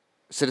longer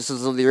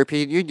citizens of the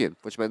European Union,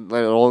 which meant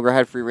they no longer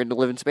had free reign to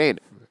live in Spain,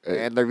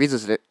 and their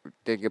visas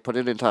didn't get put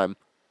in time.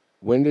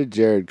 When did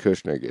Jared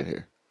Kushner get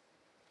here?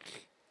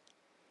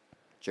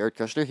 Jared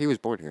Kushner, he was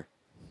born here.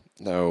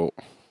 No,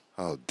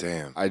 Oh,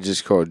 damn. I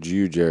just called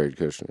you Jared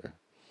Kushner.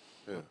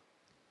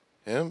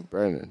 Him?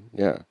 Brandon,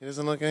 yeah. He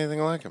doesn't look anything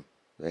like him.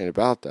 It ain't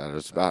about that.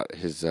 It's about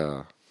his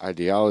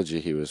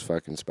ideology he was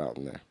fucking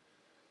spouting there.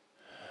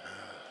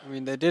 I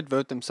mean, they did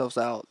vote themselves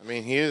out. I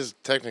mean, he is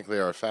technically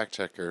our fact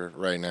checker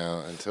right now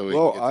until we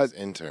Well, can get this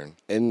intern.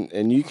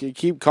 And you can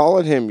keep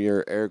calling him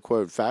your air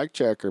quote fact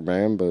checker,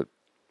 man, but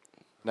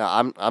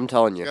No, I'm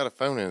telling He's you. got a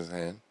phone in his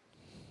hand.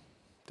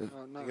 Oh, You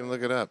no. can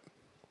look it up.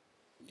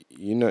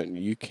 you know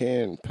you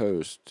can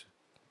post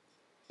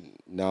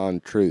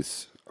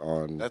non-truths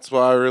on. That's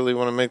why I really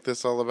want to make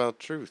this all about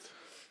truth.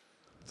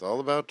 It's all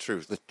about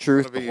truth. The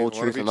truth, Wanna the whole wanna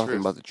truth, be and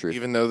nothing but the truth.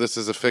 Even though this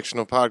is a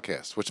fictional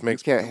podcast, which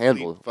makes can't complete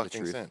handle the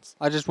fucking truth. sense.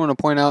 I just want to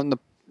point out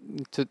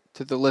to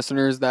the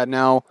listeners that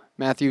now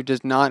Matthew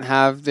does not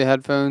have the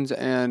headphones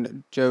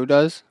and Joe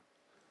does.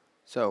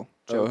 So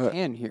Joe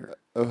can hear.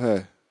 Oh,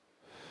 hey.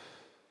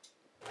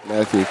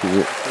 Matthew, can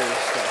you...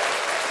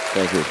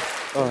 Thank you.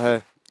 Oh,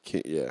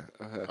 hey. Yeah.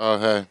 Oh, hey. Oh,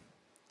 hey.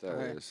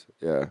 There it is.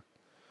 Yeah.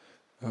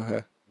 Oh,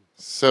 hey.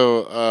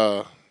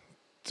 So,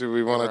 do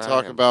we want to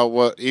talk about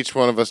what each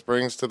one of us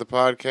brings to the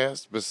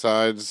podcast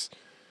besides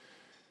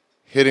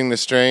hitting the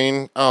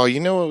strain? Oh, you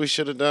know what we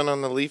should have done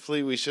on the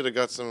Leafly? We should have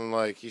got some,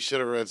 you should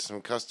have read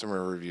some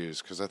customer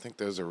reviews because I think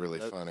those are really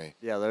funny.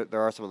 Yeah,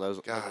 there are some of those.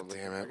 God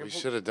damn it. We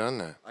should have done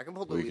that. I can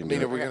pull the We can I do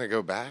mean, it. are we going to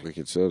go back? We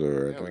could still do it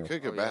right Yeah, now. we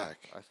could go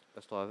back.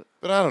 I still have it.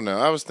 But I don't know.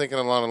 I was thinking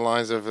along the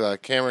lines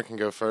of Cameron can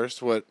go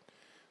first. We'll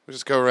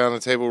just go around the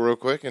table real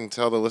quick and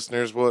tell the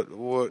listeners what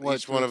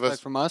each one of us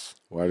from us.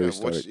 Why do we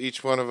start?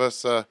 each one of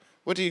us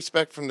what do you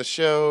expect from the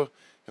show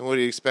and what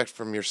do you expect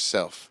from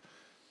yourself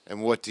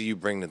and what do you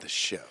bring to the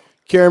show?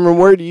 Cameron,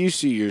 where do you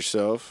see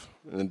yourself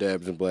in the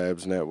Dabs and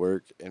Blabs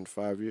Network in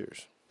 5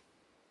 years?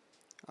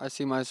 I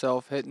see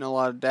myself hitting a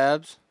lot of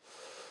dabs,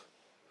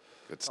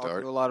 Good talking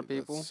start. to a lot of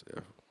people, That's,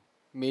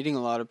 meeting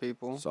a lot of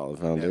people. solid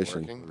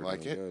foundation. Networking, We're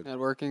like doing it. good.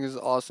 Networking is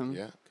awesome.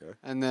 Yeah,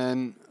 And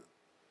then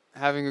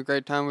having a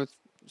great time with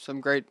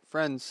some great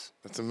friends.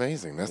 that's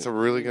amazing. That's a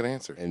really good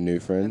answer. And new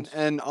friends.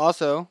 And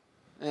also,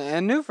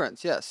 and new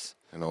friends, yes.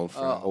 And old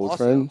friends, Old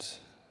also- friends?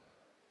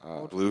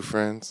 blue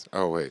friends.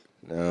 Oh wait,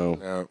 No.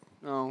 no.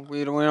 No,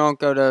 we don't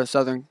go to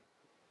Southern.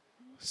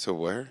 So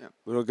where? Yeah.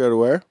 We don't go to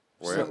where?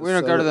 Where? We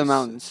don't go to the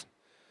mountains.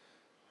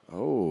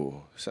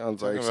 Oh,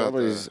 sounds like Talking about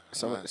somebody's. the-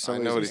 somebody's I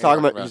know what He's he's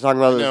talking talking about. He's talking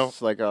about I know.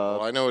 this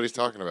Oh, I know what he's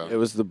talking about. It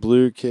was the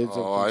blue kids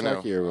Oh, of I know.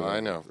 Kentucky or whatever. I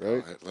know.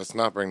 Right? Let's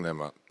not bring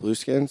them up. Blue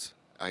skins?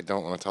 I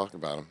don't want to talk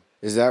about them.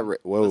 Is that right?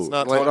 Whoa. Let's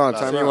not Hold talk on. about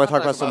Time it. You out. want to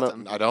talk about Talk about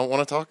some? I don't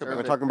want to talk about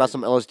We're it. talking about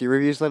some LSD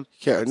reviews then.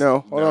 Okay, no,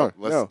 hold on.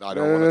 let's- No, I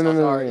don't no, wanna no, talk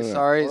no, about no, it. no, no.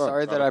 Sorry, Hold on.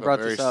 sorry that I brought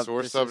this up. Sore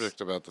This is-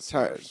 subject about the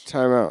Smurfs.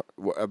 Time out.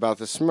 About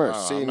the Smurfs.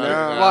 Oh, See I'm now, not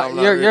even- Well, I'm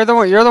not you're the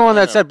one. You're the one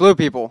that know. said blue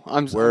people.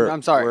 I'm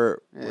sorry.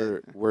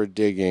 We're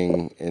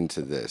digging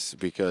into this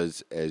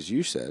because, as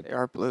you said, They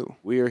are blue.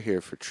 we are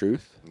here for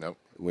truth. Nope.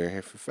 We're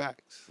here for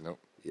facts. Nope.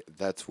 Yeah,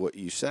 that's what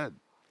you said.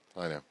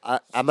 I know.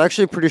 I'm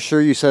actually pretty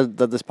sure you said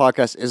that this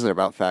podcast isn't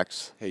about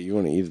facts. Hey, you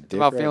want to eat a dick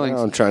about right feelings.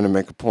 now? I'm trying to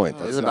make a point.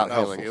 It's That's about not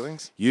helpful.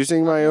 feelings.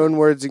 Using my own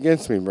words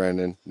against me,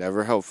 Brandon,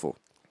 never helpful.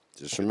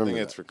 Just I remember think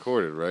that. it's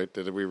recorded, right?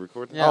 Did we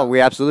record that? Yeah. Oh,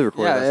 we absolutely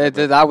recorded Yeah,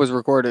 that. that was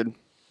recorded.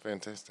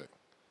 Fantastic.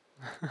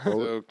 What,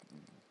 So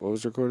what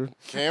was recorded?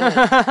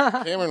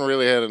 Cameron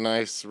really had a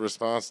nice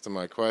response to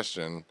my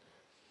question.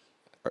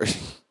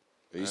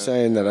 Are you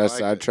saying that I like it.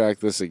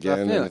 sidetracked this again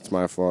and feelings. it's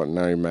my fault and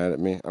now you're mad at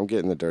me? I'm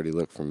getting the dirty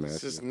look from It's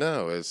Matthew. just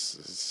no.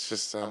 It's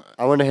just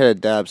I want to hit a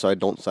dab so I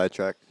don't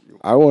sidetrack.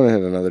 I want to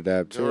hit another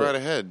dab too. go right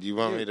ahead. You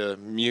want me to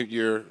mute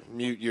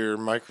your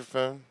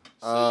microphone?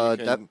 So you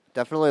can,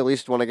 Definitely at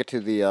least when I get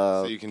to the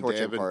so you can torture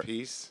dab in part.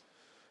 peace.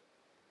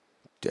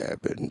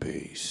 Dab in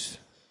peace.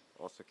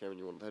 Also, Cameron,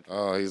 you want that?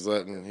 Oh, he's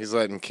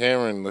letting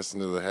Cameron listen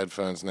to the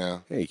headphones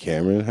now. Hey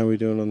Cameron, how we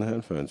doing on the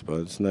headphones,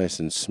 bud? It's nice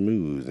and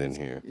smooth in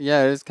here.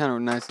 Yeah, it is kind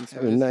of nice and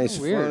Having a smooth. nice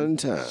It's weird. fun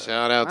time.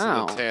 Shout out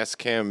Wow. to the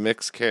Tascam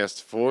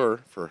Mixcast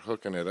 4 for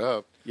hooking it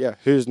up. Yeah,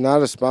 who's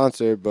not a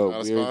sponsor, but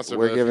Not a sponsor,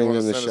 we're but giving if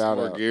you them wanna the send us shout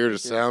more out. gear to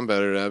sound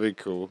better, that'd be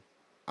cool.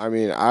 I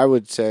mean, I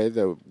would say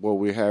that what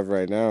we have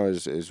right now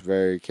is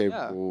very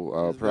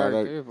capable It's very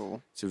product.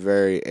 capable. It's a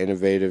very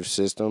innovative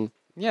system.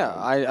 Yeah,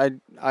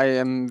 I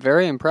am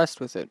very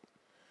impressed with it.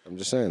 I'm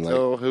just saying, like,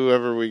 Tell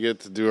whoever we get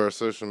to do our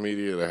social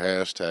media to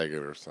hashtag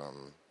it or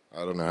something.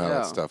 I don't know how Yeah.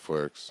 that stuff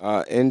works.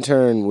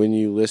 intern, when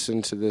you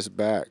listen to this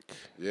back,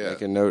 Yeah.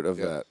 make a note of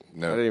Yeah. that.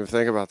 No. I didn't even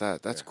think about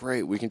that. That's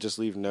great. We can just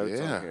leave notes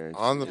Yeah, on here.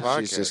 on the podcast.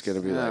 She's just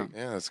gonna be Yeah. like,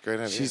 Yeah, that's a great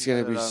idea. she's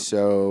gonna be it up.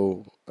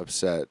 so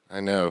upset. I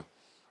know.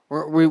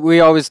 We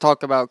always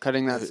talk about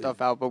cutting that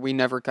stuff out, but we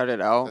never cut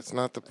it out. That's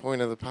not the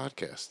point of the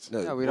podcast. No,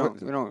 Yeah, we what-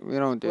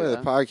 don't do what the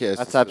that. podcast.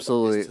 That's is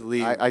absolutely. to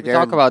leave. I We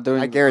talk about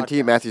doing I the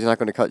guarantee podcast. Matthew's not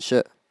going to cut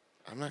shit.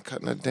 I'm not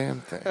cutting a damn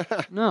thing.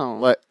 No.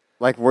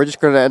 Like we're just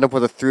going to end up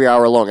with a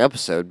 3-hour long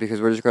episode because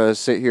we're just going to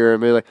sit here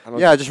and be like, I don't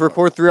yeah, think just so.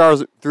 record 3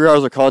 hours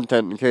of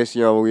content in case we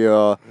No,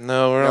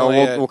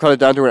 we're we'll cut it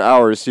down to an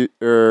hour to see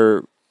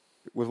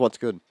with what's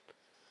good.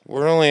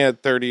 we're only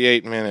at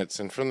 38 minutes,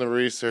 and from the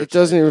research, It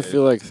doesn't I even did-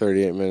 feel like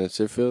 38 minutes.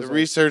 It feels the like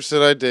research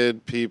that I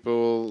did.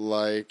 People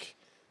like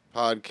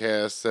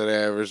podcasts that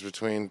average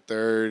between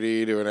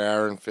 30 to an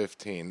hour and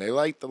 15. They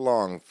like the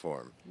long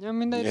form. I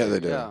mean, yeah, they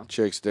do. Yeah.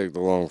 Chicks dig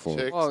the long form.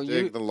 Chicks Well,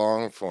 dig you- the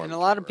long form. And a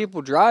lot of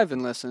people drive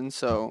and listen,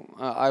 so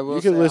I will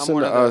You say can listen I'm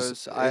one to of us.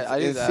 those. I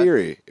do in that.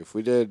 theory, if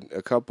we did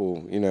a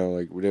couple,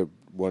 like we did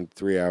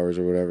 3 hours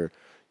or whatever,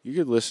 you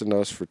could listen to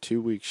us for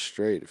 2 weeks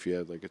straight if you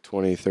had like a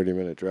 20,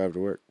 30-minute drive to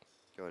work.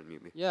 Go ahead and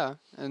mute me. Yeah,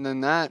 and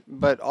then that,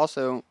 but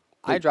also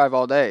I drive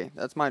all day.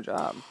 That's my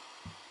job.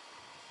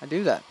 I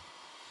do that.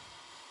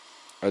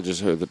 I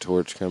just heard the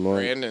torch come on.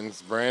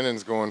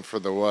 Brandon's going for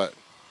the what?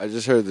 I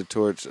just heard the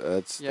torch.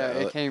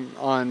 It came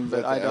on,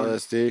 but I don't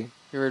LSD.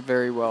 hear it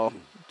very well.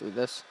 Do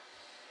this.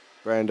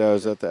 Brando,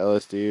 is that the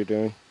LSD you're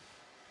doing?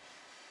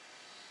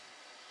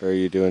 Or are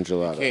you doing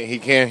gelato? He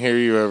can't hear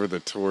you over the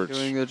torch.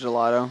 Doing the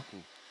gelato.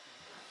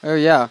 Oh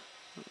yeah.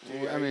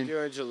 Are you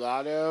doing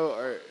gelato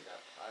or?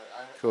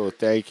 Cool,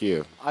 thank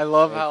you. I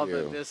love Thank how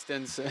you. the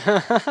distance.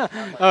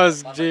 that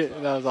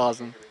was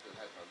awesome.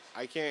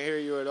 I can't hear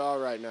you at all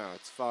right now.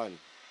 It's fun.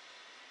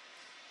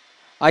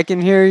 I can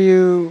hear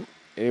you.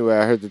 Anyway,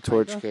 I heard the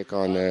torch kick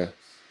on there.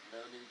 No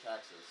new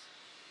taxes.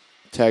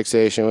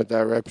 Taxation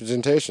without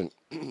representation.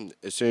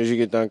 As soon as you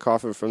get done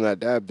coughing from that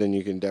dab, then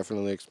you can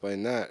definitely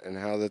explain that and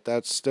how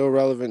that's still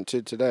relevant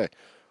to today.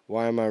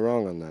 Why am I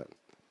wrong on that?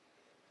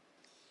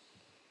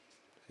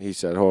 He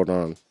said, hold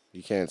on.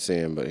 You can't see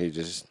him, but he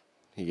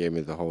gave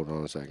me the hold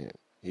on a second.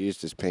 He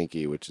used his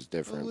pinky, which is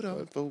different. Hold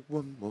on for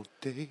one more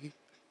day.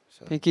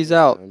 So, Pinky's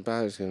out.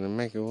 Somebody's going to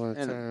make it one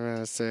time around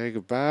and say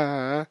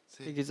goodbye.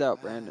 Pinky's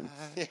out, Brandon.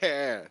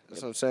 Yeah,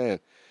 that's what I'm saying.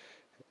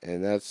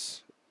 And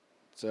it's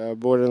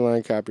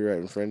borderline copyright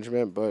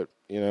infringement, but,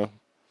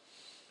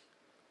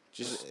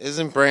 just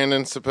Isn't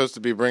Brandon supposed to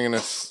be bringing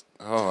us?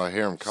 Oh, I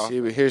hear him coughing.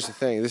 see, but here's the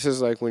thing. This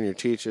is like when your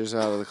teacher's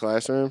out of the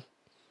classroom.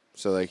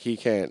 So, like, he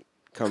can't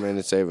come in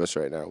and save us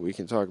right now. We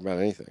can talk about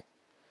anything.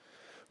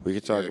 We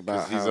can talk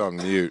about he's how... on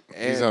mute.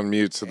 He's on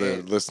mute so the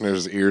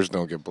listeners' ears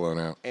don't get blown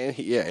out. And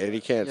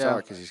he can't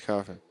talk because he's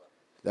coughing.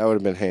 That would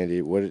have been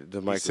handy.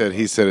 He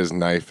said his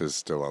knife is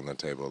still on the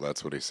table.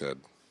 That's what he said.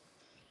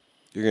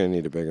 You're going to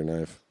need a bigger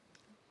knife.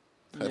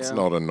 That's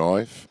not a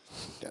knife.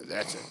 Yeah,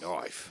 that's a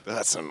knife.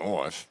 That's a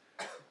knife.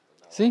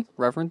 See,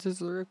 references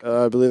to the Rick.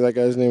 I believe that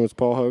guy's name was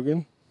Paul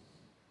Hogan.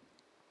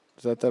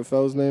 Is that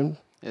fella's name?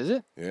 Is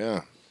it?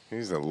 Yeah,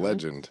 he's a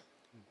legend.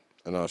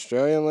 An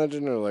Australian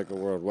legend or like a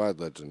worldwide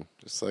legend?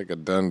 Just like a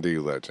Dundee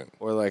legend.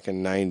 Or like a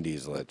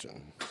 90s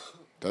legend?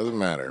 Doesn't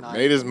matter.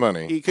 Made his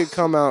money. He could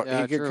come out.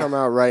 Yeah, he could true. come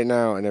out right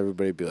now, and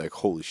everybody'd be like,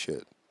 "Holy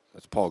shit,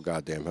 that's Paul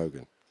goddamn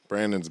Hogan."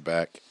 Brandon's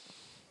back.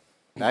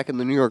 Back in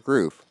the New York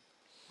groove.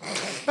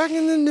 Back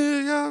in the New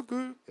York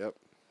group. Yep.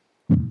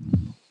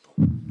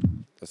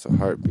 That's a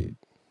heartbeat.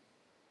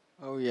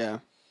 Oh yeah.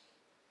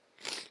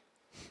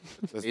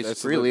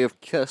 It's really a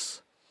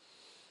kiss.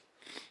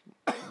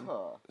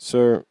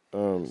 Sir,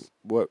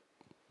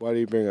 why do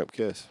you bring up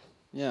Kiss?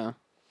 Yeah.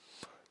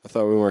 I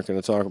thought we weren't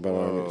going to talk about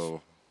armies.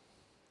 Oh,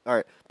 All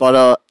right,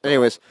 but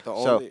anyways, The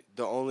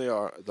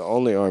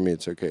only army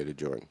it's okay to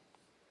join.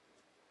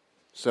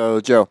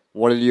 so Joe,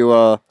 what did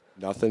you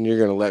Nothing. You're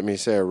going to let me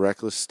say a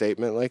reckless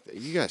statement like that?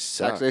 You guys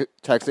suck.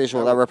 taxation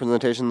without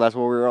representation? That's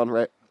what we were on,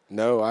 right?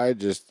 No, I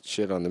just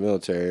shit on the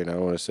military, and I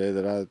want to say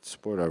that I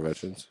support our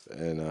veterans,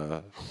 and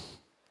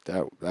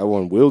that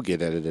one will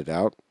get edited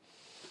out.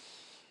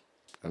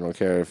 I don't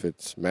care if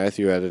it's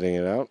Matthew editing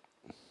it out.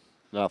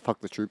 Nah, fuck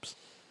the troops.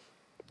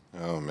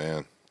 oh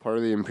man. Part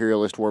of the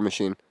imperialist war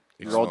machine.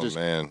 You're all just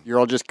man. You're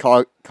all just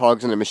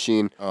cogs in a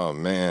machine. Oh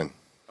man.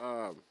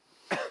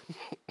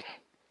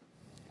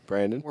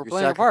 Brandon, We're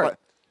playing a part.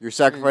 Your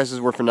sacrifices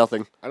were for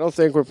nothing. I don't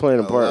think we're playing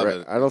a part. love Right,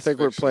 it. I don't It's think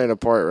we're fiction. playing a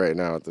part right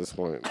now at this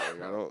point.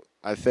 Like,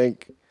 I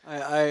think I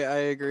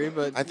agree,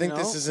 but I think you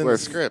this know, is in the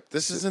script.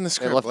 This is in the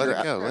script. left Let your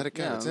it go. Let it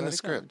go. yeah, It's in let the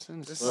it go. script. It's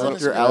in the This script. is in Let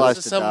the your script. allies This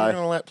is to something die. we're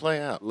gonna let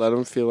play out. let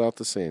them feel out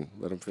the scene.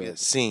 Let them feel. Yeah,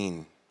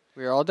 scene.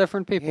 we are all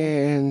different people.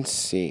 And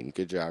scene.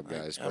 Good job,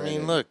 guys. I mean,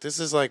 Brandon. look, this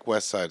is like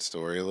West Side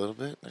Story a little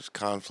bit. There's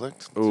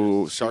conflict.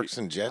 Ooh, There's sharks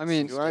and jets. I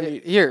mean, Do I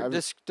need- here, I'm-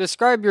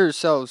 describe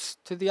yourselves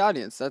to the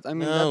audience.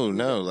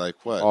 no, like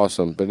what?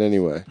 Awesome, but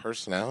anyway,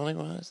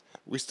 Personality-wise,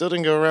 we still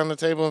didn't go around the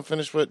table and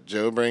finish what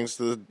Joe brings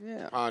to the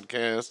Yeah.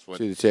 podcast. What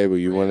to the table.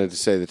 You wanted to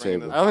say the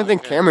Brandon. table. I don't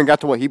think Cameron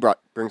got to what he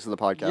brings to the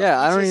podcast. Yeah,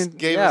 I don't just even.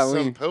 gave yeah, us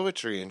some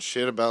poetry and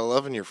shit about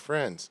loving your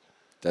friends.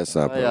 That's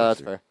not. Oh, yeah,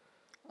 that's poetry.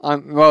 fair.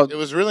 well, It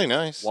was really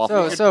nice.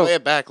 Waffle. We could So- play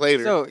it back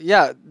later so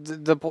yeah,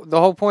 the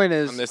whole point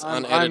is on this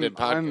I'm- unedited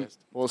I'm- podcast.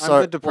 Well, I'm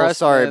sorry. the depressed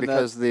sorry, man that-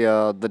 because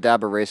the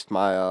dab erased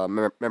my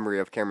memory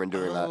of Cameron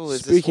doing that. Oh,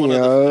 is Speaking this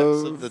one of the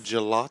effects of- of the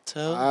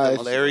gelato? I-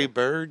 The Larry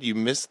Bird? You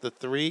missed the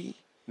 3?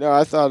 No,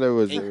 I thought it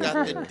was Ain't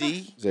got the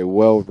D? a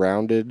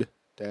well-rounded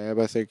dab.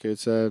 I think it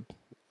said.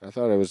 I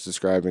thought it was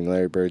describing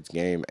Larry Bird's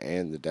game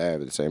and the dab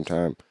at the same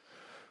time.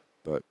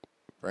 But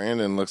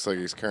Brandon looks like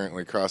he's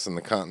currently crossing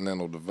the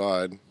continental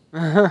divide.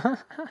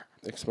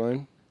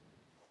 explain.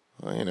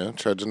 Well, you know,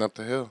 trudging up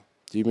the hill.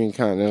 Do you mean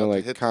Continental, About to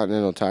like hit-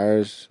 Continental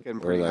tires, Getting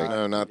or pretty like high.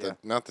 No, not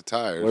Yeah. the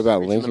tires. what about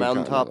Reaching the Lincoln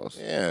mountaintop.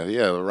 Continentals?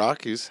 Yeah, the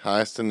Rockies,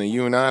 highest in the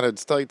United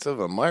States of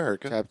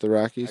America. Tap the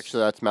Rockies.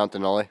 Actually, that's Mount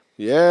Denali.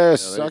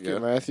 Yes, there suck you it,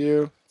 go.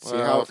 Matthew.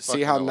 Well,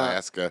 See how fucking not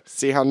Alaska.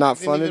 see how not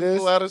He fun didn't it even is.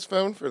 pull out his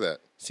phone for that.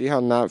 See how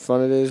not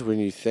fun it is when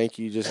you think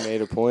you just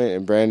made a point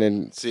and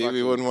Brandon. See,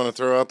 we wouldn't want to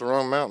throw out the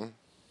wrong mountain.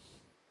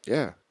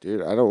 Yeah,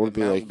 dude, I don't want to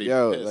be The like, mountain be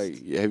yo, pissed.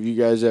 like, have you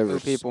guys ever?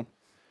 for people.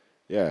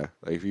 Yeah,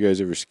 like if you guys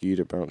ever skied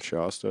at Mount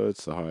Shasta,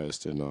 it's the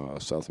highest in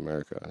South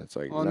America. It's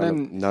like Well,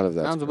 none of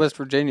that. Mountains of West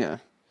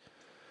Virginia.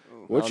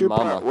 What's your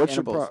Mama. what's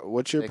your Cannibals.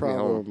 what's your Take me home.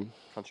 problem?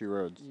 Country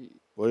roads.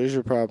 What is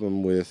your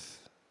problem with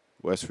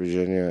West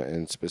Virginia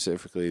and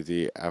specifically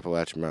the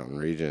Appalachian Mountain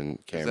region,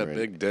 There's Cameron. that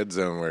big dead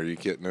zone where you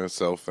get no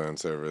cell phone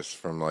service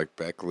from like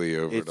Beckley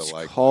over to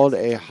like. It's called a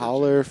Lexington,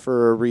 holler Virginia.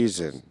 for a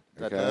reason.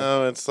 Okay?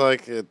 No, it's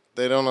like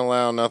they don't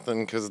allow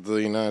nothing because the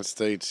United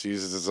States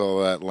uses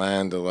all that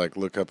land to like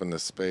look up into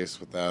space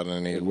without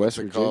any In what's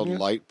West it called, Virginia?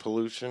 light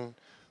pollution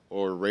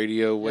or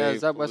radio wave Yeah,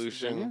 is that West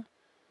pollution. Virginia?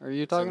 Are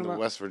you It's talking in the about?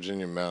 West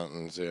Virginia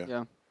mountains, yeah.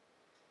 Yeah.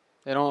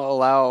 They don't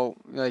allow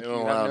like They don't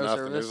you allow have no nothing.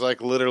 service. There's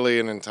like literally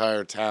an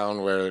entire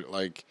town where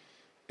like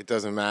it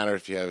doesn't matter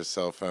if you have a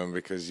cell phone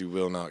because you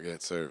will not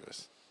get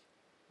service.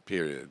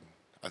 Period.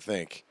 I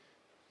think.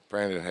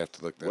 Brandon would have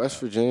to look that West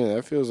up. Virginia,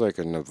 that feels like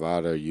a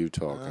Nevada,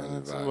 Utah kind of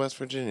It's in vibe. West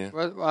Virginia.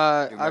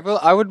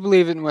 I would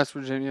believe it in West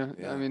Virginia.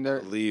 Yeah, I mean, they're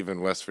believe in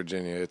West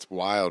Virginia. It's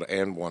wild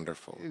and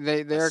wonderful.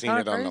 they I've are seen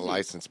kind it of on crazy. the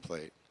license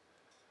plate.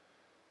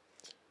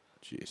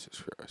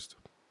 Jesus Christ.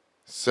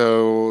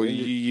 So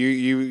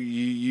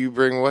you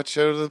bring what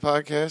show to the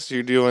podcast?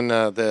 You're doing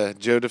the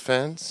Joe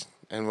Defends,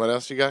 and what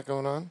else you got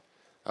going on?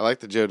 I like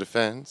the Joe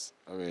Defends.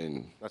 I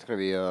mean, That's gonna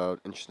be an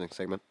interesting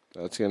segment.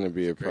 that's going to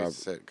be a Great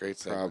segment.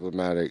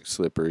 problematic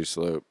slippery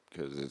slope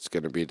because it's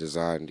going to be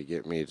designed to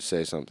get me to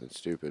say something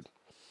stupid.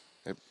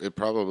 It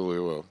probably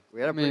will.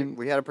 We had a I mean-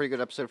 we had a pretty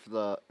good episode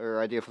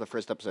idea for the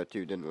first episode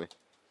too, didn't we?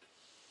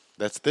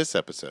 That's this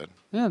episode.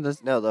 Yeah,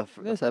 that's No, the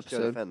This first Joe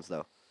episode. Defends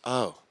though.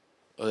 Oh,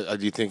 do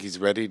you think he's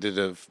ready to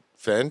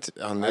defend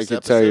on I this could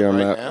episode tell you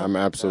right now? I'm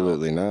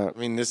absolutely not. I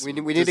mean, this. We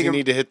need does to he give-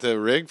 need to hit the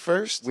rig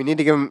first? We need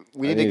to give him.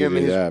 We I need to need give to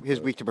him do that, his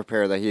but- week to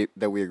prepare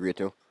that we agreed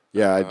to.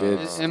 Yeah, I did.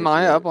 am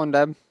I up on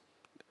Deb?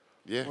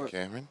 Yeah,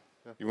 Cameron.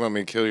 You want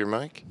me to kill your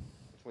mic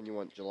When you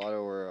want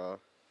gelato or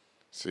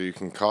so you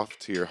can cough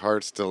to your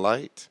heart's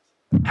delight?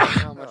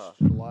 How much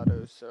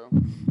gelato? So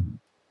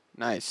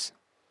nice.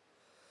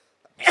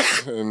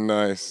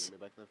 Nice.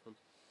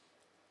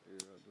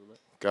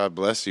 God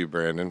bless you,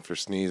 Brandon, for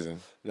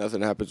sneezing.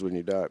 Nothing happens when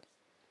you die.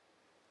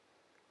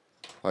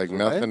 Like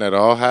nothing at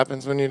all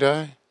happens when you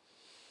die?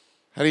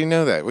 How do you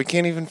know that? We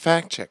can't even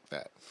fact check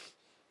that.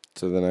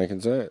 So then I can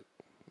say it.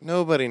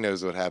 Nobody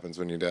knows what happens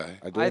when you die.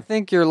 I do. I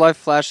think your life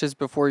flashes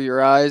before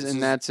your eyes,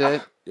 and that's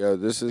it. Yo,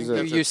 this I is think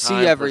a, that's You a see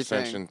time everything.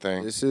 perception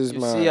thing. this is You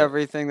my see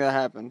everything that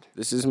happened.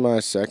 this is my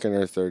second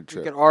or third You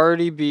trip. could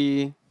already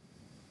be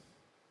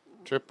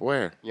Trip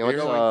where? you know what's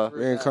going through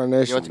that.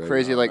 Reincarnation. you know what's a baby.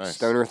 crazy like nice.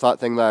 stoner thought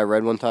thing that I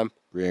read one time?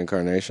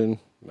 Reincarnation,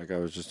 like I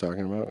was just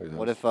talking about.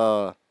 What if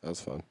that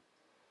was fun?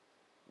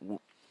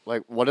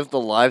 what if the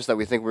lives that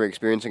we think we're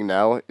experiencing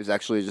now is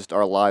actually just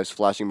our lives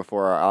flashing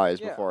before our eyes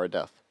Yeah. before our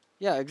death?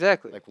 Yeah,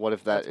 exactly. Like what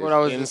if That's that what is I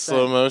was In just slow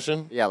saying.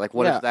 motion? Yeah, like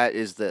what Yeah. if that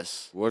is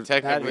this? What?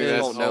 Technically, That is-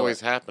 that's Won't know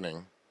always it.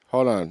 happening.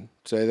 Hold on.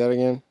 Say that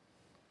again.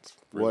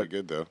 Really What?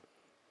 good, though.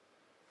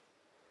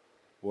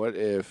 What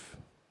if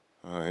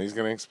He's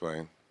going to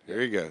explain. Here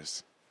he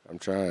goes. I'm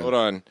trying? Hold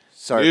on.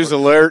 Sorry. News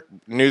alert.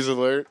 News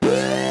alert.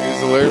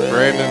 News alert.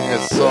 Brandon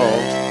has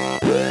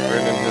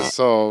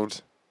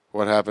solved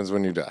what happens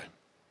when you die.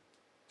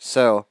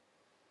 So,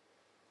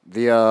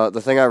 the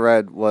thing I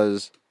read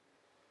was,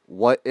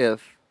 what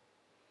if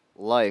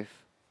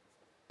life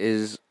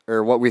is,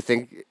 or what we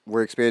think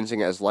we're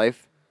experiencing as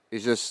life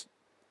is just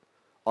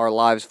our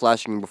lives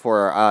flashing before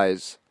our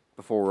eyes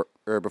before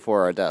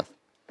our death.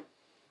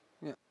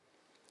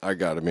 I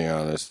gotta be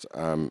honest.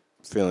 I'm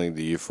feeling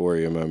the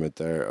euphoria moment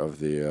there of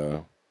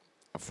the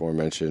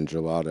aforementioned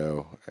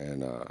gelato,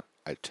 and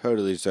I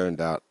totally zoned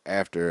out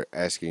after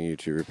asking you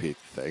to repeat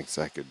the thing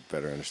so I could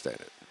better understand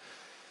it.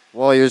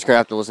 Well, you're just gonna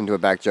have to listen to it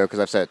back, Joe, because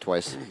I've said it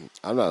twice.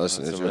 I'm not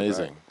listening That's to it.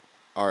 amazing. Right?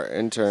 Our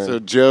intern. So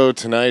Joe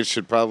tonight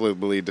should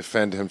probably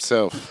defend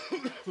himself.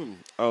 I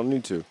don't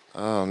need to.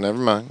 Oh, never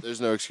mind.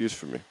 There's no excuse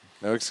for me.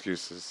 No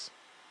excuses.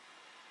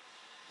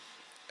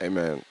 Hey,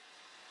 man.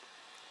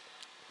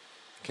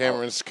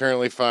 Cameron's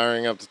currently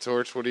firing up the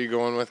torch. What are you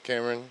going with,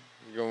 Cameron?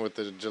 You going with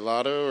the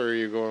gelato or are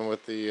you going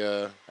with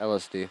the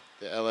LSD.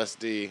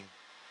 LSD?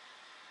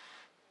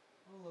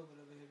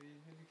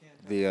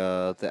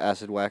 The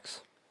acid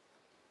wax.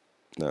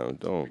 No, We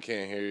don't.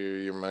 can't hear you.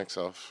 Your mic's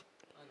off.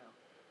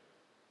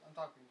 I'm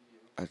talking to you.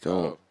 I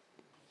don't. Oh.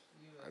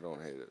 I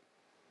don't hate it.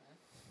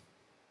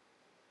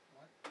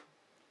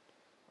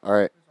 All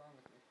right.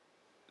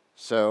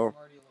 So,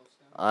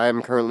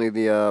 I'm currently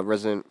the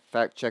resident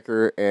fact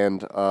checker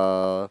and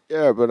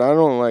Yeah, but I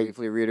don't like.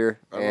 briefly reader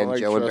I don't and like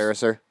Joe trust-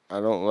 embarrasser. I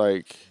don't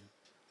like.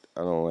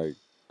 I don't like it.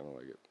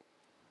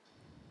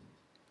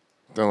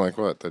 Don't like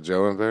what? The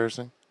Joe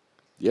embarrassing?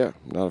 Yeah,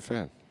 not a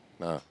fan.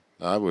 No,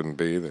 I wouldn't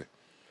be either.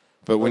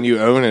 But when you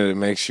own it, it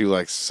makes you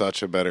like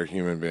such a better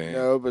human being.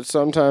 No, but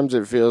sometimes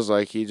it feels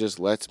like he just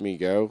lets me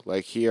go.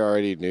 Like he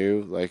already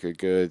knew like a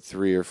good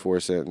 3 or 4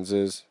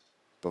 sentences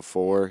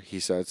before he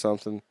said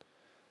something.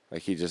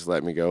 Like he just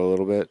let me go a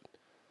little bit,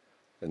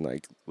 and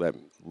like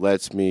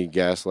lets me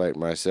gaslight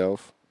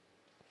myself.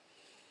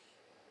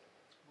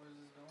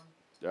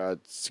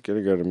 It's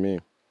gonna go to me,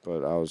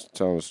 but I was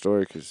telling a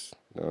story because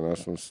no one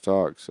else wants to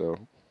talk.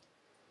 So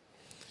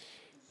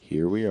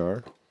here we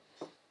are.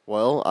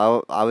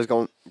 Well, I was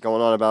going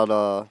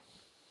on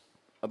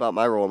about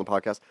my role in the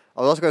podcast.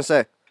 I was also going to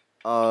say,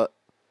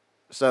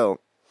 So,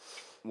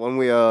 when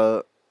we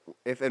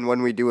if and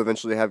when we do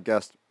eventually have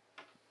guests,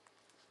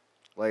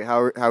 like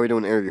how are we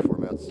doing interview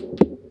formats?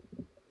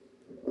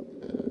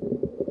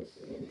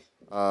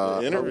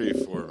 The interview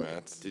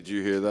formats. Did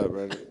you hear that,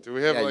 Brandon? Do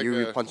we have Yeah, like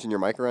you a? punching your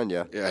mic around,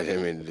 yeah. Yeah, I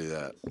didn't mean to do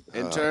that.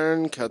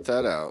 Intern, cut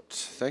that out.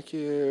 Thank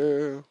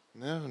you.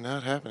 No,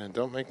 not happening.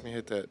 Don't make me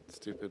hit that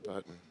stupid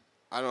button.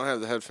 I don't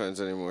have the headphones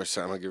anymore,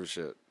 so I don't give a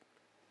shit.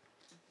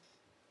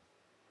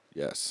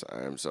 Yes,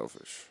 I am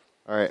selfish.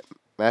 All right,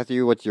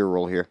 Matthew, what's your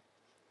role here?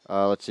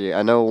 Let's see.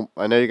 I know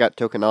you got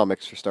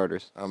tokenomics for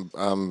starters.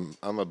 I'm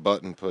a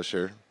button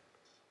pusher.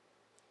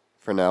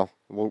 For now,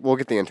 we'll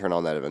get the intern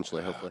on that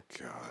eventually, hopefully.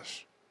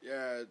 Gosh.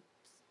 Yeah,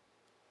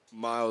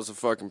 miles of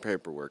fucking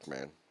paperwork,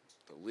 man.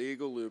 The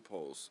legal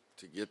loopholes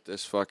to get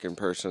this fucking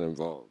person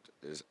involved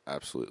is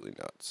absolutely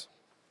nuts.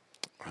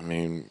 I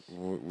mean,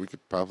 we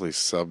could probably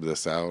sub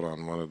this out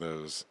on one of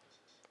those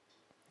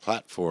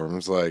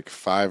platforms like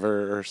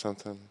Fiverr or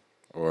something.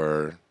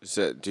 Or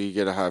Do you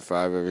get a high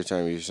five every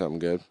time you do something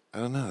good? I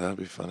don't know. That'd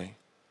be funny.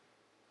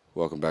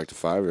 Welcome back to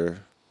Fiverr.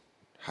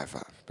 High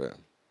five. Bam.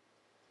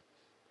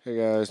 Hey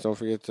guys, don't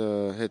forget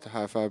to hit the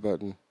high five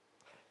button.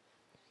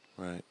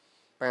 Right.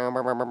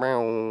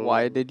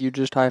 Why did you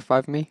just high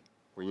five me?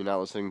 Were you not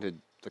listening to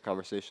the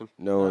conversation?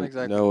 No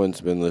one's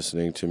been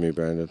listening to me,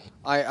 Brandon.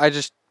 I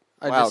just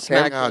Wow,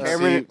 smacked,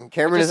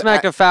 Cameron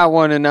smacked a fat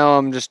one, and now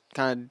I'm just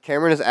kind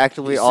Cameron is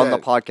actively on the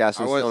podcast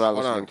and still not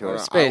listening to hold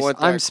us. on. spaced.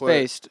 I'm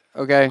spaced.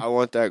 Okay. I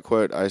want that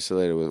quote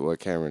isolated with what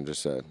Cameron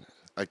just said.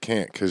 I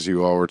can't because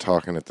you all were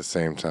talking at the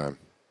same time.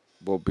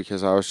 Well,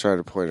 because I was trying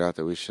to point out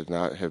that we should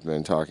not have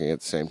been talking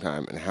at the same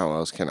time, and how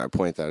else can I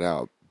point that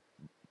out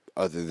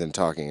other than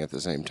talking at the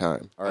same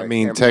time? All right, I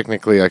mean, Cameron.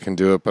 technically I can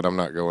do it, but I'm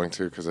not going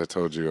to because I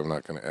told you I'm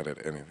not going to edit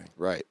anything.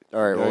 Right.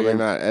 All right, No, well, you're then-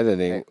 not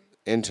editing. Hey.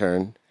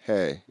 Intern,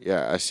 hey,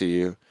 yeah, I see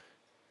you.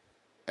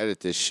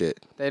 Edit this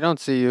shit. They don't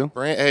see you.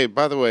 Hey,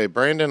 by the way,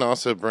 Brandon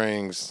also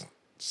brings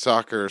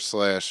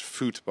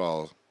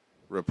soccer/football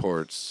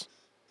reports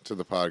to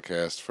the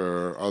podcast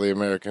for all the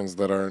Americans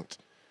that aren't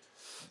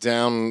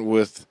down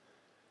with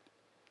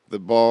the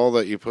ball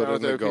that you put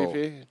in the goal.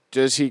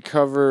 Does he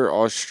cover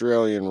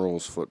Australian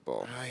rules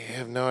football? I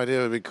have no idea.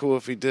 It would be cool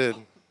if he did.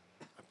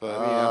 But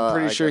I'm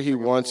pretty I sure guess he we're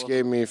gonna once pull up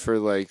gave me for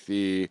like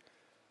the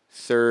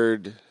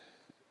third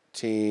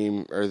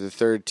team or the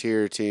third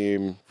tier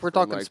team. If we're from,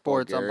 talking like,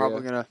 sports, I'm Bulgaria.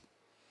 probably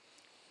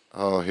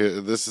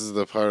gonna. this is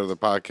the part of the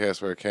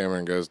podcast where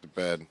Cameron goes to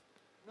bed.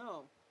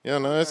 No. Yeah,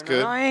 no, that's No,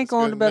 good. I ain't That's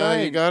going good. to bed. No, I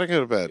you ain't. gotta go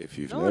to bed. If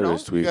you've No, I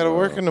noticed, don't. You gotta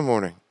work in the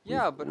morning.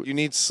 Yeah, but You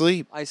need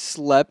sleep. I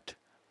slept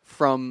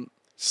from.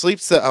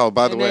 Sleep's the. Oh,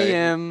 by the 10 way,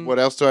 a.m.. what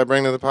else do I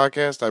bring to the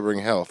podcast? I bring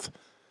health.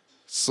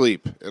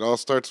 Sleep. It all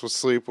starts with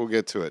sleep. We'll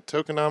get to it.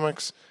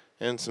 Tokenomics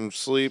and some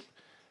sleep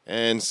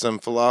and some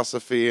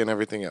philosophy and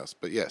everything else.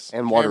 But yes.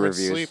 And water Cameron's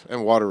reviews. Sleep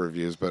and water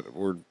reviews, but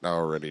we're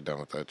already done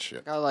with that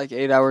shit. Got like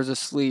 8 hours of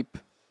sleep,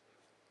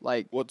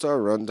 like What's our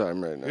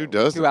runtime right now? Who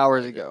does 2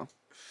 hours ago.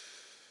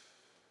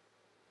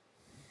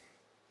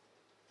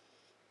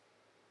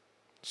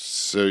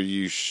 So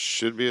you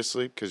should be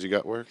asleep because you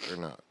got work or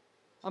not?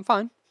 I'm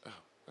fine.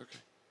 Okay.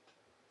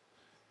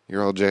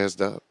 You're all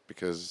jazzed up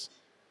because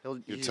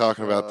you're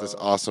talking about this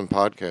awesome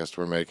podcast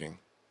we're making.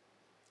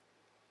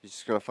 He's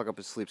just gonna fuck up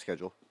his sleep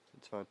schedule.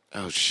 It's fine.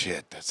 Oh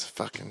shit, that's the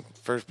fucking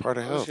first part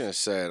of I was health. gonna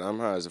say it. I'm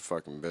high as a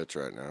fucking bitch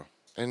right now.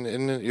 And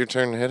isn't it your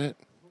turn to hit it?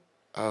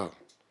 Oh.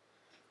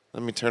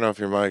 Let me turn off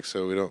your mic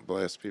so we don't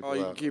blast people Oh,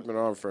 you out. can keep it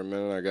on for a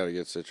minute. I gotta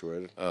get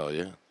situated. Oh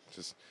yeah.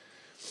 Just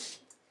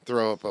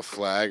throw up a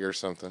flag or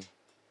something.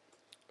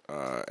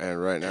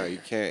 And right now you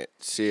can't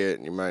see it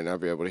and you might not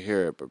be able to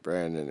hear it, but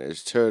Brandon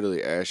is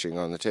totally ashing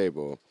on the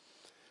table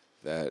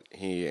that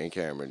he and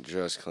Cameron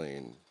just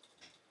cleaned.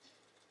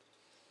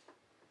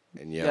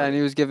 And Yeah, and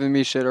he was giving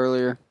me shit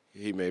earlier.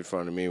 he made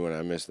fun of me when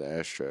I missed the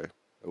ashtray.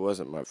 It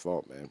wasn't my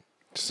fault, man.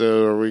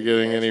 So are we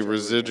getting any Ashtray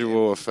was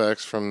residual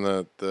effects from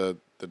the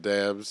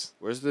dabs?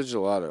 Where's the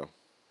gelato?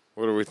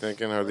 What are we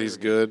thinking? Are these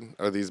good?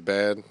 Are these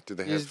bad? Do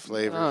they have These-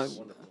 flavors?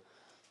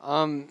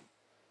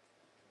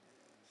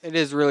 It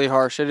is really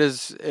harsh. It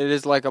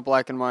is like a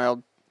black and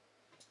mild.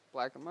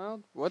 Black and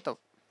mild? What the?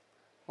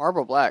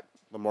 Marble black.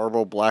 The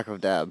marble black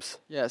of dabs.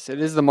 Yes, it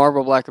is the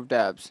marble black of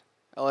dabs.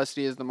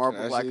 LSD is the Can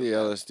marble I black see of the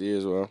dabs. LSD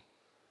as well?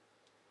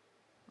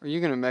 Are you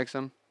gonna mix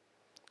them?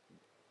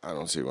 I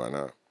don't see why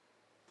not.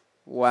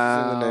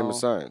 Wow. It's in the name of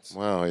science.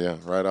 Wow, yeah,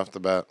 right off the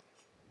bat.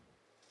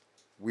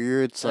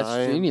 Weird That's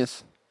science.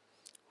 genius.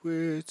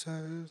 Weird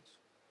science.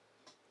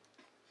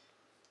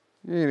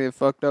 You're gonna get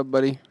fucked up,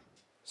 buddy.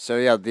 So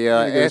yeah, the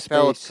Gotta go to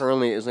AFL space.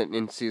 currently isn't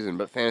in season,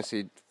 but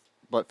fantasy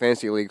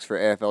leagues for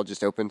AFL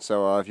just opened.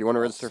 So if you want to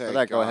register for Thank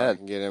that, go God I ahead.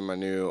 can get in my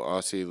new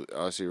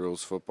Aussie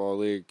Rules Football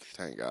League.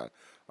 Thank God.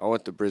 I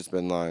want the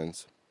Brisbane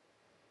Lions.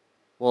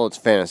 Well, it's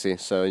fantasy,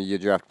 so you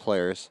draft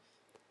players.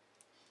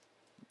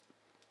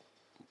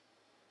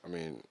 I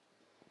mean,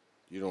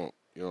 you don't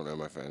know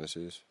my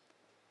fantasies.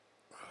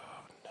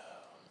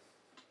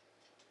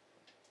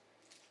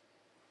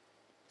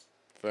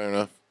 Fair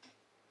enough.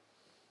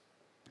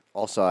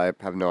 Also, I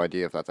have no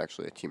idea if that's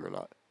actually a team or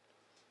not.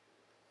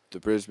 The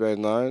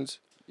Brisbane Lions?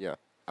 Yeah.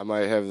 I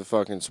might have the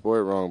fucking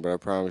sport wrong, but I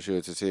promise you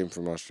it's a team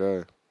from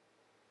Australia.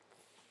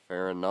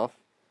 Fair enough.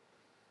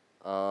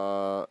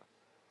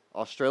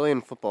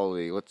 Australian Football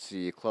League. Let's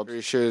see. Clubs.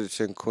 Pretty sure it's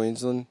in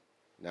Queensland?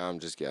 No, I'm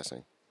just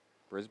guessing.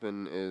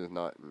 Brisbane is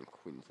not in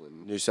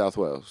Queensland. New South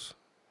Wales.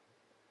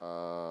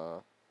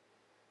 Hold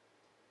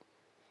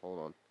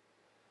on.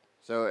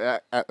 So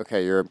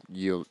okay,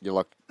 you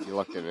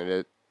lucked in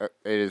it. It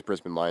is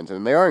Brisbane Lions,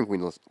 and they are in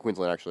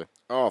Queensland actually.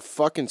 Oh,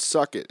 fucking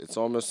suck it. It's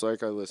almost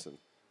like I listen.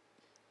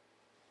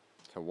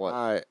 To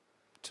what?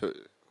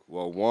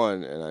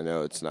 One, and I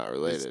know it's not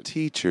related. It's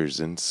teachers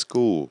in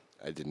school.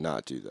 I did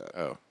not do that.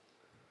 Oh.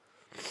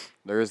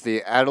 There's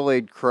the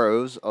Adelaide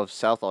Crows of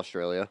South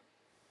Australia.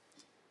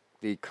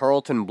 The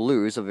Carlton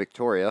Blues of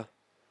Victoria.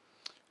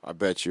 I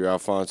bet you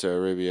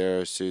Alfonso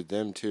Ribeiro sued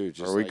them too.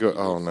 Just Are we like go? he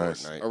Oh, did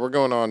nice. Fortnite. Are we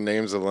going on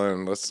names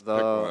alone? Let's pick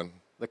one.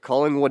 The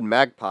Collingwood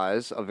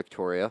Magpies of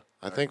Victoria.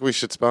 I think we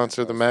should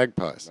sponsor the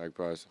Magpies.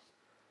 Magpies.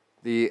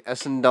 The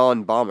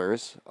Essendon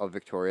Bombers of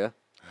Victoria.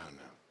 Oh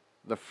no.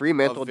 The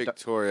Fremantle. Of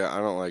Victoria, I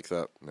don't like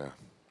that. No.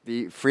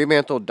 The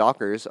Fremantle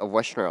Dockers of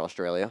Western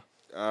Australia.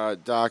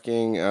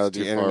 Docking. It's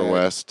The too internet, far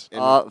west.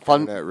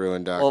 Internet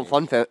ruined docking. Well,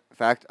 fun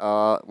fact.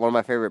 One of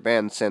my favorite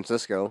bands, San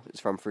Francisco, is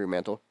from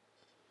Fremantle.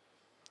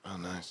 Oh,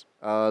 nice.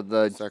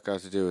 What's that got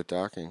to do with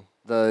docking?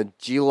 The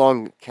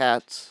Geelong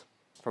Cats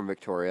from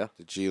Victoria.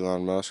 The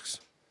Elon Musks.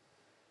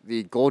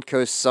 The Gold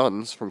Coast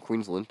Suns from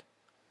Queensland.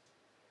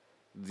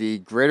 The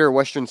Greater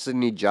Western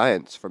Sydney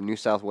Giants from New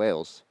South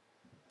Wales.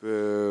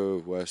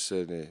 Boo, West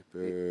Sydney.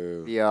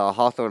 Boo. The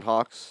Hawthorn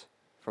Hawks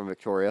from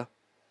Victoria.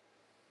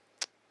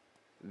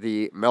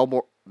 The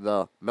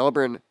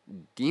Melbourne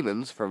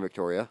Demons from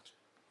Victoria.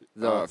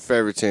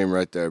 Favorite team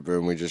right there.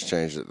 Boom, we just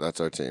changed it. That's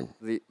our team.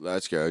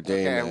 Let's go,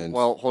 Demons. Okay,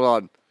 well, hold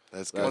on.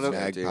 Let's go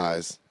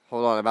Magpies.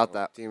 Hold on about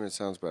that. Demons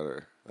sounds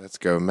better. Let's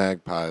go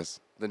Magpies.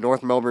 The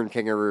North Melbourne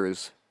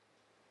Kangaroos.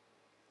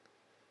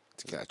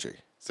 It's catchy.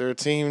 Is there a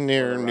team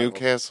near Rivals.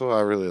 Newcastle?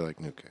 I really like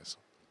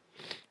Newcastle.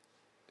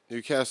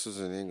 Newcastle's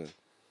in England.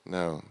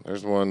 No,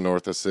 there's one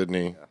north of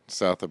Sydney,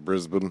 south of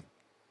Brisbane.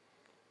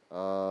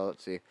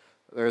 Let's see.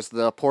 There's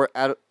the Port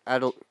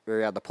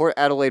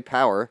Adelaide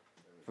Power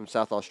from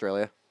South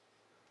Australia.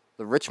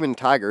 The Richmond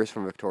Tigers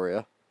from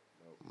Victoria.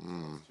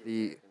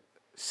 The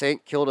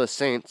St Kilda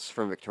Saints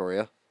from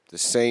Victoria. The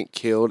Saint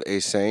killed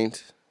a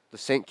saint? The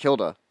St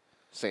Kilda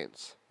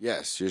Saints.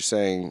 Yes, you're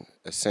saying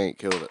a saint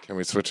killed it. Can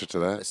we switch it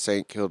to A that?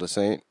 saint killed a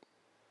saint?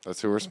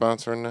 That's who we're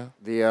sponsoring now?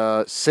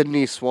 The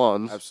Sydney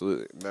Swans.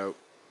 Absolutely. Nope.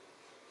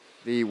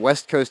 The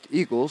West Coast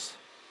Eagles.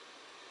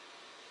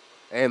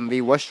 And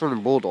the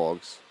Western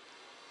Bulldogs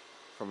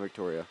from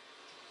Victoria.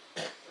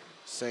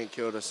 Saint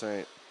killed a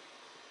saint.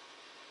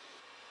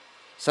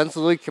 Since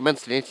the league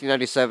commenced in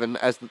 1897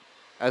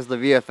 as the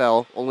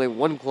VFL, only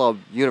one club,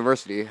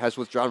 University, has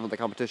withdrawn from the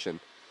competition.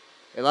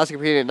 It last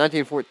competed in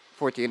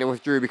 1914 and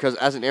withdrew because,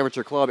 as an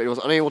amateur club, it was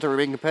unable to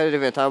remain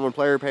competitive at a time when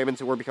player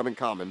payments were becoming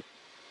common.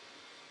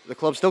 The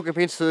club still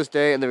competes to this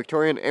day in the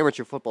Victorian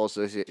Amateur Football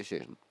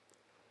Association.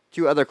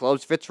 Two other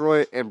clubs,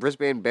 Fitzroy and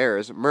Brisbane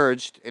Bears,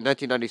 merged in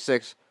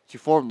 1996 to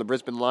form the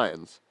Brisbane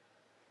Lions.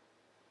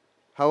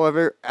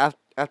 However,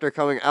 after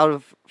coming out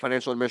of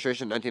financial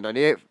administration in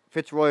 1998,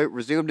 Fitzroy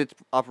resumed its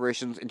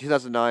operations in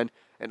 2009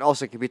 and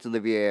also competes in the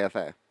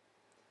VAFA.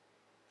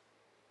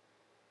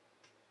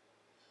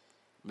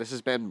 This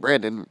has been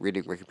Brandon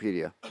reading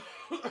Wikipedia.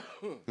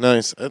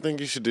 Nice. I think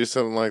you should do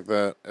something like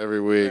that every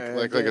week.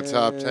 Like a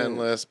top 10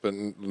 list, but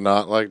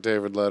not like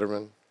David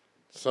Letterman.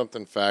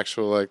 Something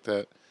factual like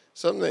that.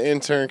 Something the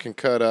intern can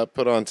cut up,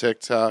 put on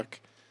TikTok,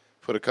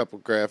 put a couple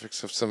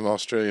graphics of some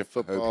Australian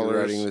Hope footballers.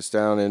 you're writing this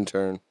down,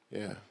 intern.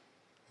 Yeah.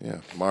 Yeah.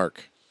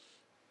 Mark.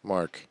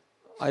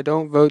 I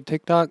don't vote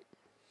TikTok.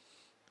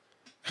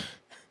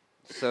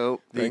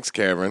 So Thanks,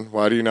 Cameron.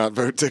 Why do you not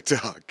vote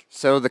TikTok?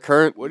 So the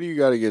current What do you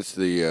got against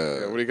the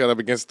Yeah, what do you got up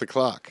against the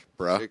clock,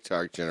 bruh?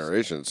 TikTok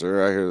generation,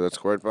 sir? I hear that's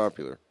quite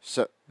popular.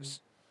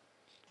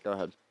 go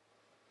ahead.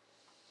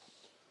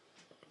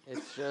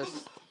 It's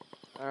just,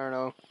 I don't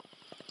know.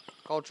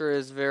 Culture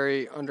is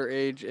very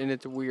underage and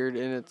it's weird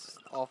and it's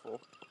awful.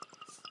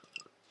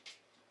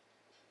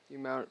 The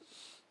amount,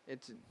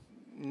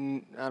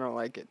 I don't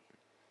like it.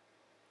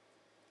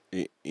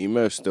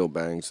 Emo still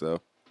bangs,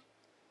 though.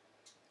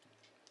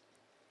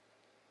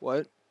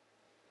 What?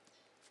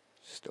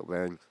 Still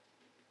bangs.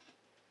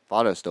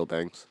 Vado still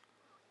bangs.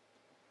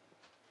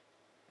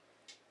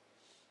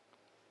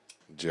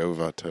 Joe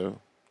Votto.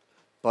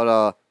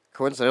 But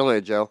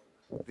coincidentally, Joe,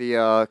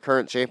 the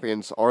current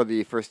champions are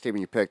the first team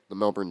you picked, the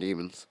Melbourne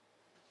Demons.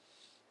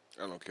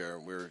 I don't care.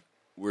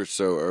 We're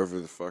so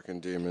over the fucking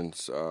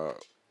demons.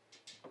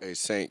 A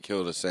saint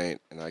killed a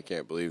saint, and I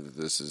can't believe that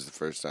this is the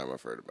first time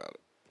I've heard about it.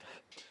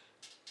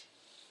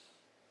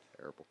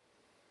 Terrible.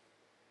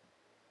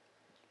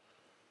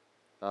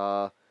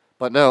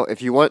 But no,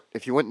 if you want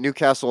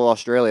Newcastle,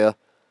 Australia,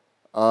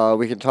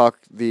 we can talk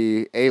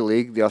the A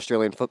League, the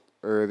Australian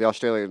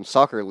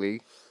Soccer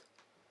League.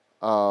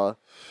 Uh,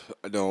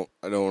 I don't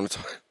want to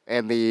talk.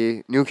 and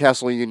the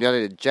Newcastle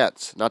United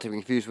Jets, not to be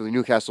confused with the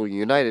Newcastle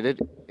United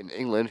in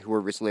England, who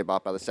were recently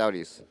bought by the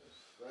Saudis.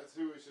 That's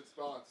who we should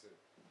sponsor.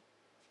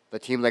 The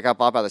team that got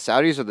bought by the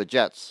Saudis or the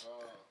Jets?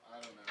 Oh,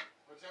 I don't know.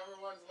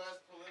 Whichever one's less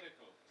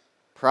political.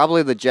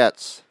 Probably the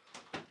Jets.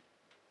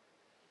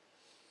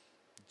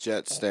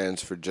 Jet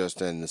stands for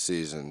just end the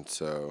season,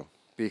 so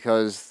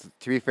Because,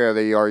 to be fair,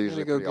 they are I'm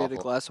usually gonna go pretty get a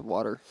awful. glass of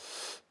water.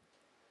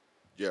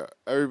 yeah,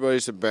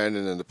 everybody's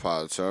abandoning the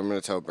pod, so I'm going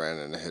to tell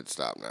Brandon to hit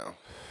stop now.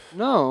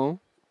 No.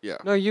 Yeah.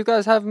 No, you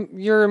guys have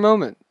your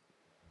moment.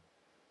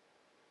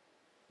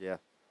 Yeah.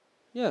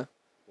 Yeah.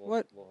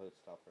 What? We'll hit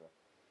stop for now.